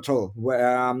capital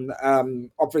where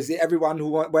obviously everyone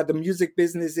where the music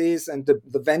business is and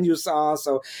the venues are.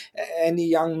 So any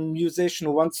young musician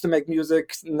who wants to make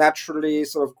music naturally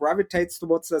sort of gravitates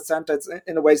towards the center. It's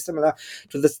in a way similar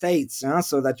to the States,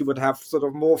 so that you would have sort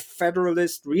of more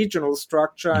federalist regional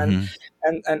structure,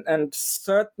 and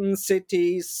certain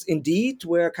cities indeed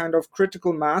where kind of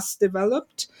critical mass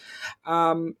developed,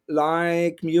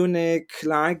 like Munich,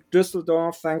 like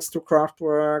Düsseldorf, thanks to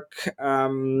Kraftwerk,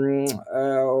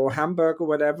 or Hamburg or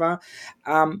whatever,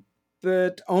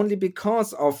 but only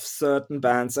because of certain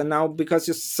bands. And now because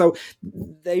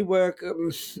they were,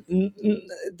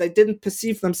 they didn't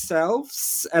perceive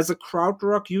themselves as a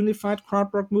unified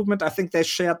krautrock movement. I think they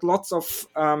shared lots of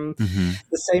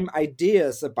the same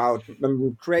ideas about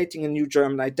creating a new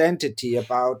German identity,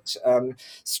 about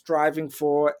striving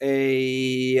for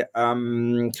a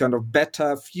kind of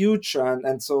better future.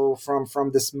 And so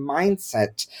from this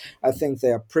mindset, I think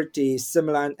they are pretty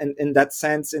similar. And in that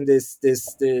sense, in this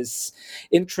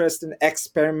interest in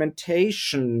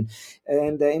experimentation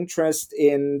and the interest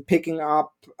in picking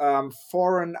up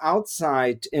foreign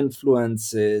outside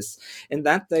influences, in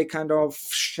that they kind of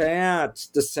shared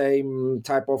the same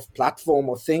type of platform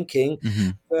or thinking.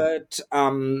 But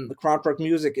krautrock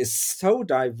music is so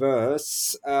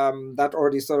diverse that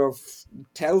already sort of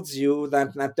tells you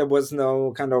that there was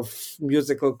no kind of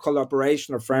musical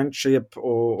collaboration or friendship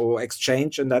or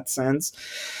exchange in that sense.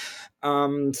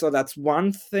 So that's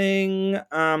one thing.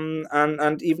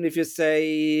 And even if you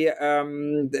say,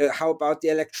 how about the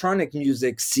electronic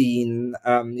music scene?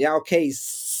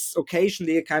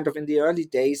 Occasionally, kind of in the early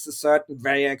days, a certain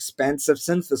very expensive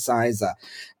synthesizer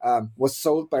was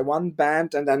sold by one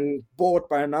band and then bought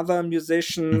by another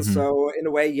musician. So in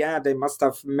a way, they must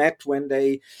have met when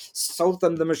they sold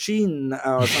them the machine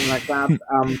or something like that.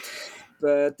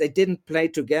 But they didn't play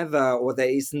together, or there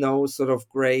is no sort of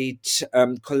great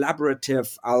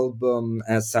collaborative album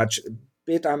as such.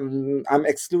 I'm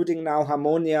excluding now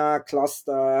Harmonia,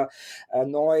 Cluster,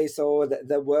 Noise, so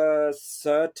there were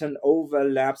certain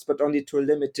overlaps, but only to a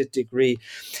limited degree.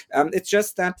 It's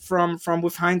just that from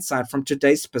with hindsight, from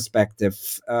today's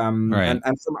perspective, and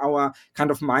from our kind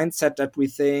of mindset that we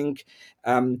think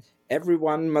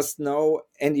everyone must know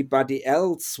anybody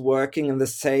else working in the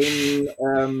same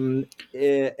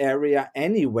area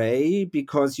anyway,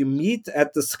 because you meet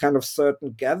at this kind of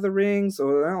certain gatherings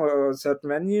or certain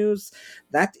venues.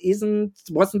 That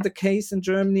wasn't the case in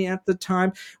Germany at the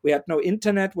time. We had no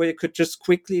internet where you could just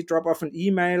quickly drop off an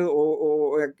email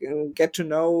or get to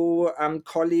know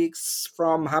colleagues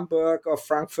from Hamburg or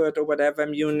Frankfurt or whatever,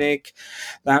 Munich,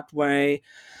 that way.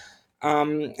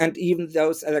 And even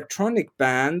those electronic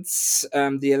bands,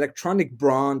 the electronic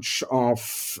branch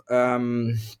of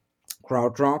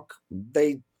krautrock,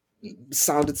 they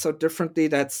sounded so differently.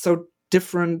 That's so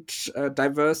different,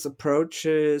 diverse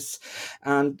approaches.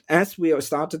 And as we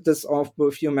started this off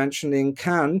with you mentioning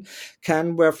Can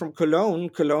were from Cologne.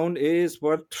 Cologne is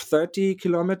 30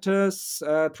 kilometers,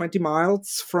 20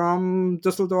 miles from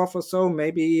Düsseldorf or so,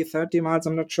 maybe 30 miles,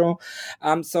 I'm not sure.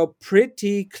 So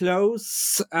pretty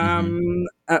close.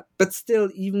 But still,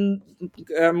 even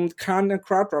Can and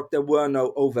krautrock, there were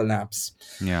no overlaps.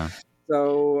 Yeah.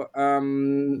 So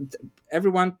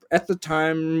everyone at the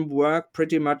time worked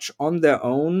pretty much on their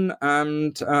own,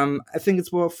 and I think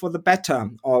it's more for the better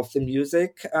of the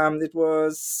music. It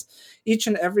was each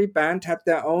and every band had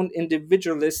their own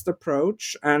individualist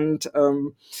approach, and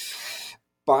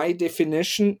by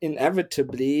definition,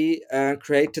 inevitably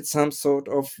created some sort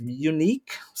of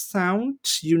unique sound,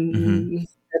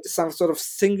 had some sort of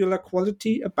singular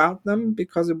quality about them,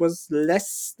 because it was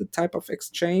less the type of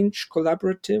exchange,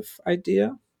 collaborative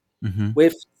idea,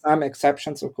 with some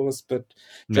exceptions, of course, but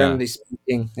generally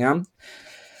speaking, yeah.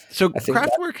 So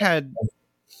Kraftwerk had...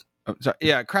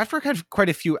 Kraftwerk had quite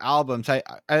a few albums. I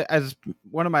as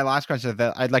one of my last questions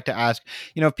that I'd like to ask,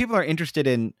 if people are interested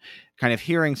in kind of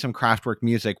hearing some Kraftwerk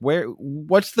music,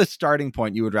 what's the starting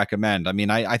point you would recommend? I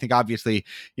mean, I think obviously,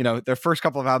 their first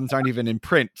couple of albums aren't even in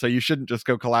print, so you shouldn't just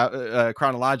go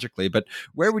chronologically. But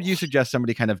where would you suggest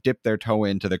somebody kind of dip their toe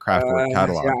into the Kraftwerk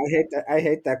catalog? Yeah, I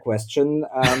hate that question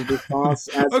because.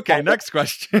 Okay, next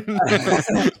question.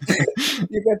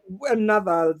 You get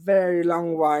another very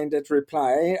long-winded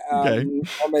reply, or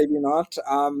maybe not.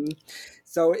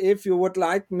 So, if you would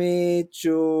like me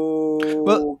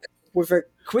to, with a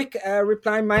quick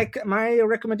reply, my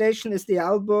recommendation is the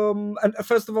album. And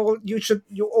first of all, you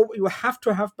have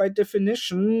to have, by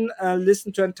definition,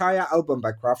 listen to entire album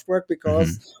by Kraftwerk,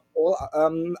 because all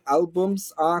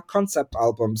albums are concept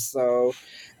albums. So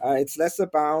it's less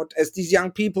about, as these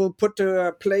young people put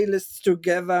playlists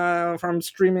together from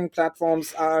streaming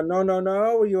platforms.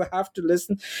 No, you have to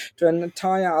listen to an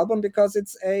entire album, because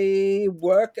it's a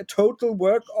total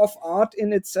work of art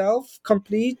in itself,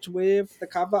 complete with the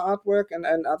cover artwork and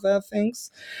other things.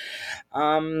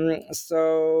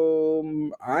 So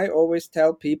I always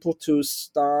tell people to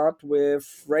start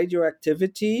with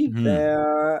Radioactivity,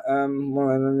 their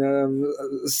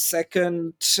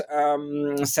second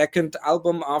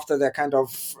album after they're kind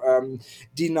of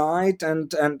denied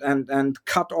and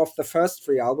cut off the first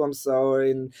three albums. So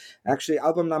in actually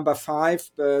album number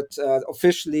 5, but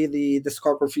officially the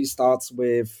discography starts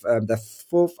with the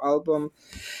 4th album,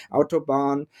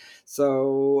 Autobahn.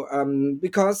 So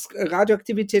because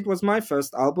Radioaktivität was my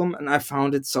first album, and I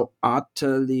found it so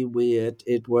utterly weird.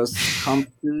 It was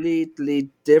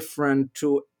completely different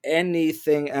to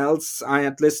anything else I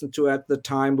had listened to at the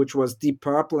time, which was Deep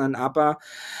Purple and ABBA.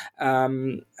 I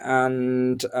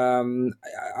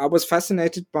was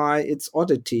fascinated by its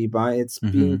oddity, by its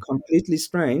being completely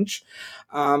strange.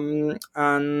 And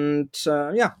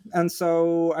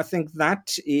so I think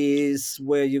that is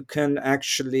where you can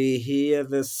actually hear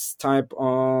this type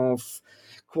of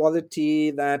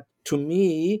quality that, to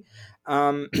me,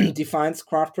 defines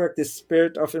Kraftwerk, this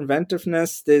spirit of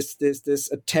inventiveness,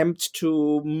 this attempt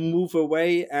to move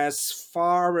away as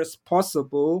far as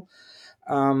possible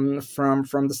from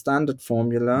the standard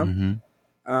formula.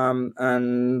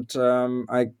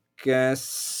 I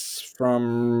guess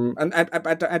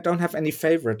I don't have any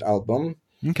favorite album.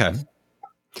 Okay.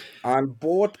 I'm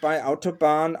bored by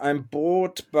Autobahn. I'm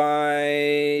bored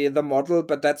by The Model,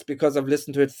 but that's because I've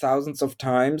listened to it thousands of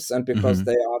times, and because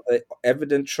they are the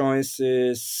evident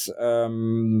choices.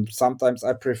 Sometimes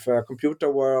I prefer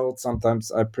Computer World. Sometimes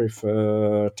I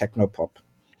prefer Technopop.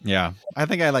 Yeah, I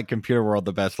think I like Computer World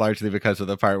the best, largely because of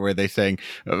the part where they sing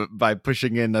by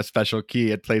pushing in a special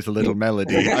key, it plays a little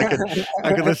melody.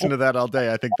 I could listen to that all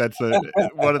day. I think that's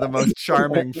one of the most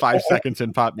charming 5 seconds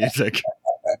in pop music.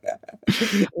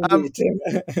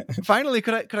 Finally,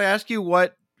 could I ask you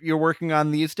what you're working on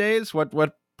these days?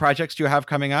 What projects do you have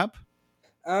coming up?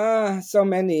 So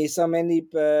many,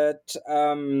 but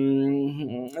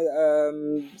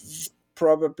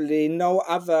probably no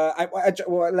other.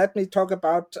 Let me talk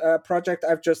about a project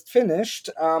I've just finished,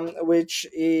 which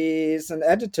is an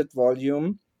edited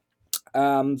volume.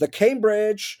 The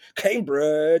Cambridge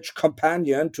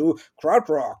companion to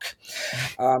Krautrock.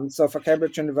 So for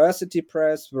Cambridge University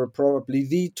Press, we're probably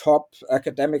the top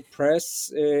academic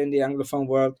press in the Anglophone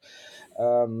world.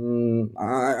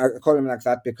 I call them like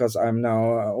that because I'm now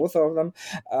author of them.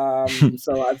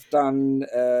 So I've done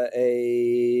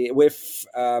with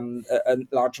a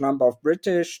large number of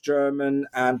British, German,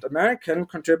 and American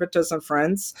contributors and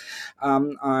friends.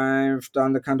 I've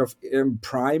done a kind of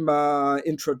primer,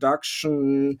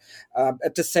 introduction,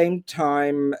 at the same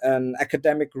time an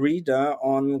academic reader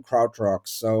on Krautrock.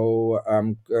 So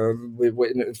we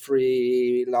in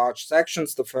 3 large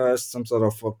sections. The first, some sort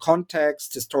of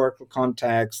context, historical context,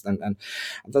 context and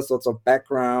other sorts of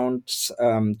backgrounds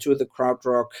to the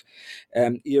krautrock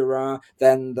era.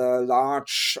 Then the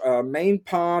large main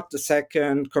part, the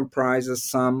second, comprises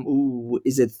some,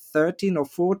 is it 13 or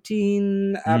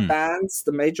 14 bands,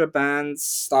 the major bands,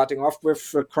 starting off with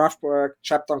Kraftwerk,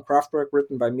 chapter on Kraftwerk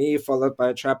written by me, followed by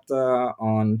a chapter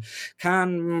on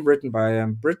Can, written by a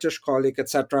British colleague,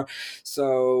 etc.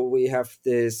 So we have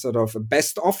this sort of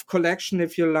best-of collection,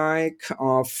 if you like,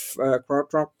 of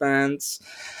krautrock bands.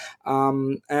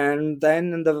 And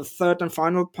then in the third and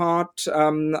final part,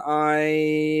 I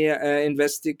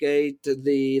investigate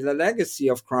the legacy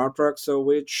of krautrock, so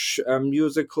which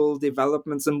musical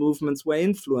developments and movements were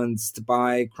influenced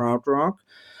by krautrock.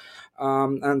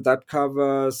 And that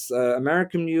covers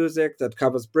American music, that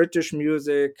covers British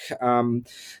music,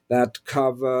 that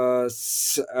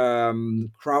covers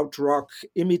krautrock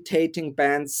imitating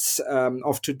bands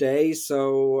of today.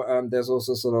 So there's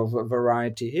also sort of a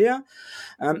variety here.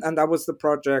 And that was the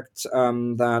project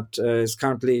that is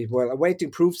currently, awaiting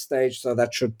proof stage. So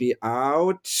that should be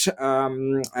out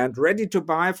and ready to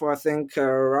buy for, I think,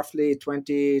 roughly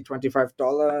 $20,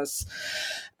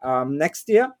 $25 next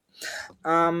year.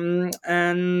 We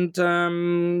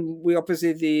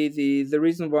obviously the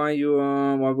reason why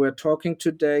we're talking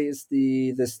today is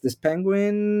this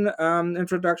Penguin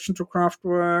introduction to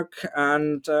Kraftwerk,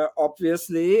 and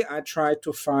obviously I tried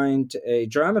to find a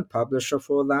German publisher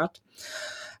for that.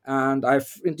 And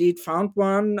I've indeed found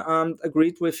one,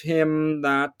 agreed with him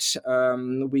that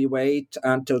we wait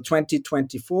until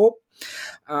 2024.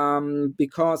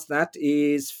 Because that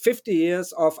is 50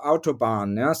 years of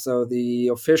Autobahn, so the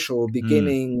official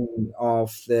beginning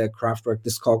of the Kraftwerk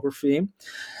discography.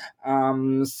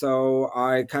 So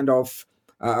I kind of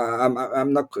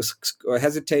I'm not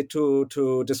hesitate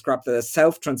to describe the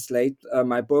self-translate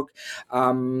my book.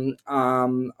 Obviously,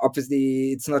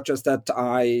 it's not just that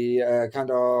I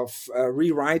kind of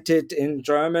rewrite it in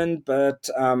German, but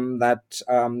that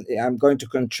I'm going to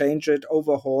change it,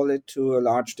 overhaul it to a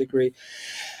large degree,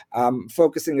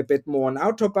 focusing a bit more on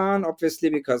Autobahn, obviously,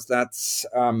 because that's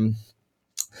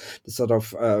the sort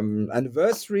of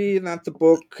anniversary that the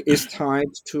book is tied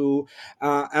to.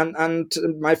 And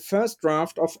my first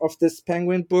draft of this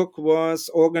Penguin book was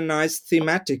organized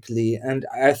thematically. And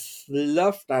I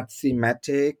love that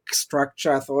thematic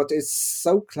structure. I thought it's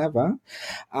so clever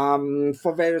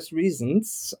for various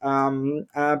reasons.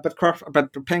 But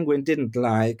Penguin didn't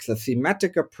like the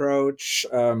thematic approach.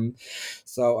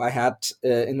 So I had,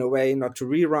 in a way, not to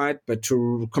rewrite, but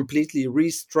to completely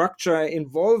restructure,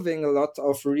 involving a lot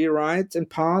of rewrite in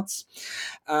parts,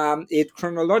 it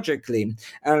chronologically,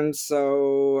 and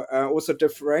so also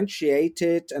differentiate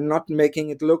it and not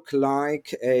making it look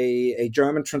like a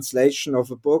German translation of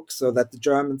a book, so that the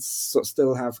Germans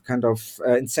still have kind of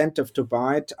incentive to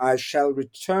buy it. I shall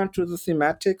return to the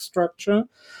thematic structure.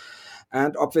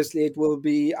 And obviously it will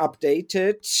be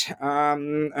updated.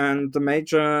 And the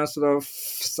major sort of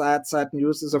sad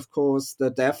news is, of course,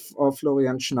 the death of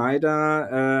Florian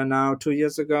Schneider now 2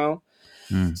 years ago.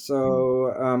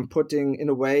 So putting, in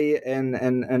a way,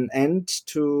 an end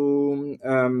to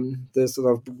the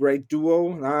sort of great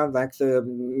duo, like the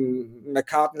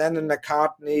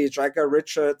Lennon-McCartney, Jagger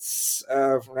Richards,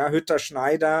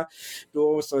 Hütter-Schneider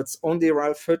duo. So it's only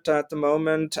Ralf Hütter at the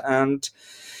moment, and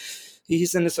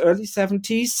he's in his early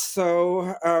 70s.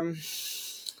 So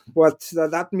what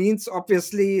that means,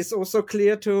 obviously, is also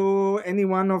clear to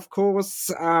anyone, of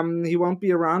course. He won't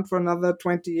be around for another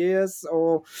 20 years,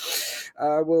 or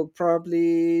will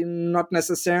probably not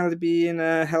necessarily be in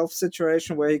a health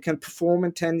situation where he can perform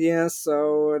in 10 years.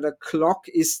 So the clock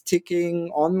is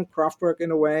ticking on Kraftwerk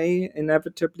in a way,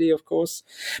 inevitably, of course.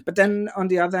 But then on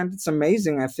the other hand, it's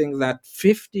amazing, I think, that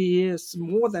 50 years,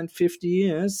 more than 50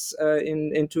 years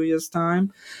in 2 years'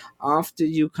 time, after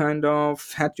you kind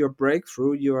of had your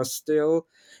breakthrough, you are still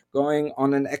going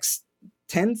on an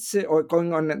extensive, or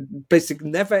going on a basic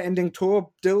never-ending tour,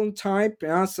 Dylan type.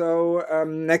 So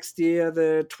next year,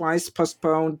 the twice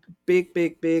postponed big,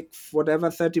 whatever,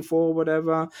 34,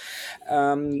 whatever,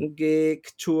 gig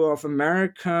tour of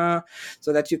America,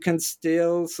 so that you can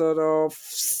still sort of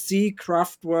see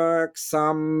Kraftwerk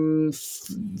some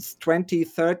 20,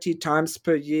 30 times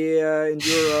per year in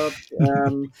Europe.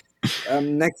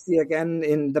 Next year again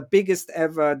in the biggest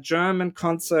ever German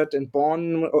concert in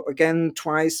Bonn, again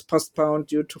twice postponed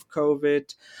due to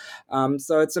COVID.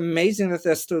 So it's amazing that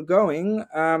they're still going.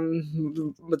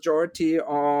 Majority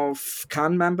of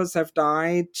Can members have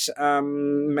died.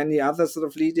 Many other sort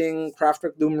of leading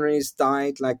Kraftwerk luminaries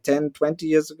died like 10, 20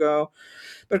 years ago.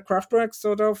 But Kraftwerk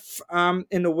sort of,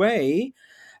 in a way,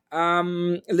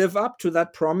 live up to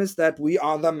that promise that we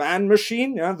are the man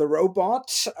machine, the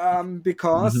robot,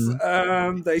 because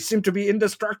they seem to be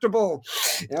indestructible,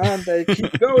 and they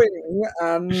keep going.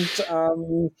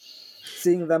 And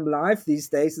seeing them live these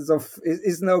days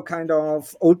is no kind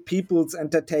of old people's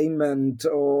entertainment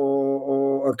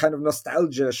or a kind of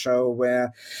nostalgia show,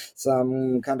 where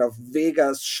some kind of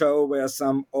Vegas show where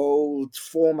some old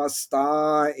former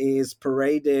star is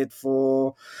paraded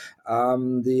for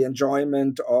the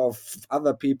enjoyment of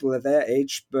other people at their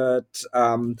age, but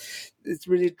it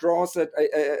really draws a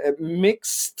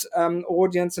mixed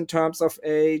audience in terms of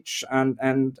age, and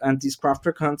these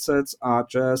Kraftwerk concerts are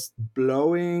just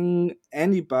blowing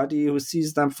anybody who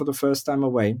sees them for the first time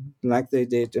away, like they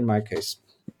did in my case.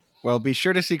 Well, be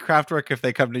sure to see Kraftwerk if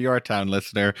they come to your town,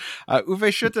 listener.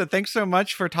 Uwe Schutte, thanks so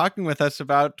much for talking with us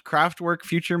about Kraftwerk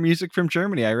future music from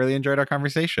Germany. I really enjoyed our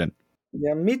conversation.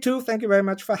 Yeah, me too. Thank you very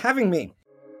much for having me.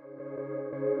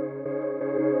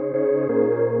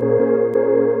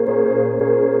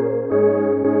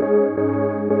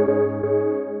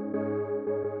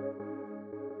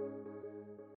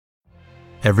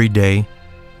 Every day,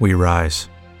 we rise,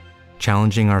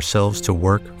 challenging ourselves to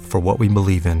work for what we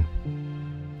believe in.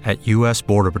 At U.S.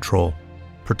 Border Patrol,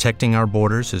 protecting our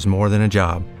borders is more than a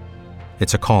job.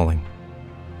 It's a calling.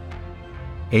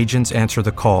 Agents answer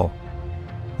the call,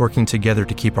 working together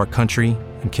to keep our country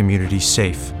and communities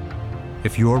safe.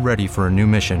 If you're ready for a new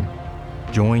mission,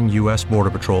 join U.S. Border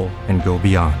Patrol and go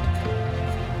beyond.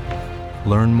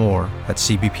 Learn more at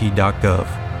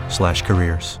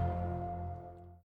cbp.gov/careers.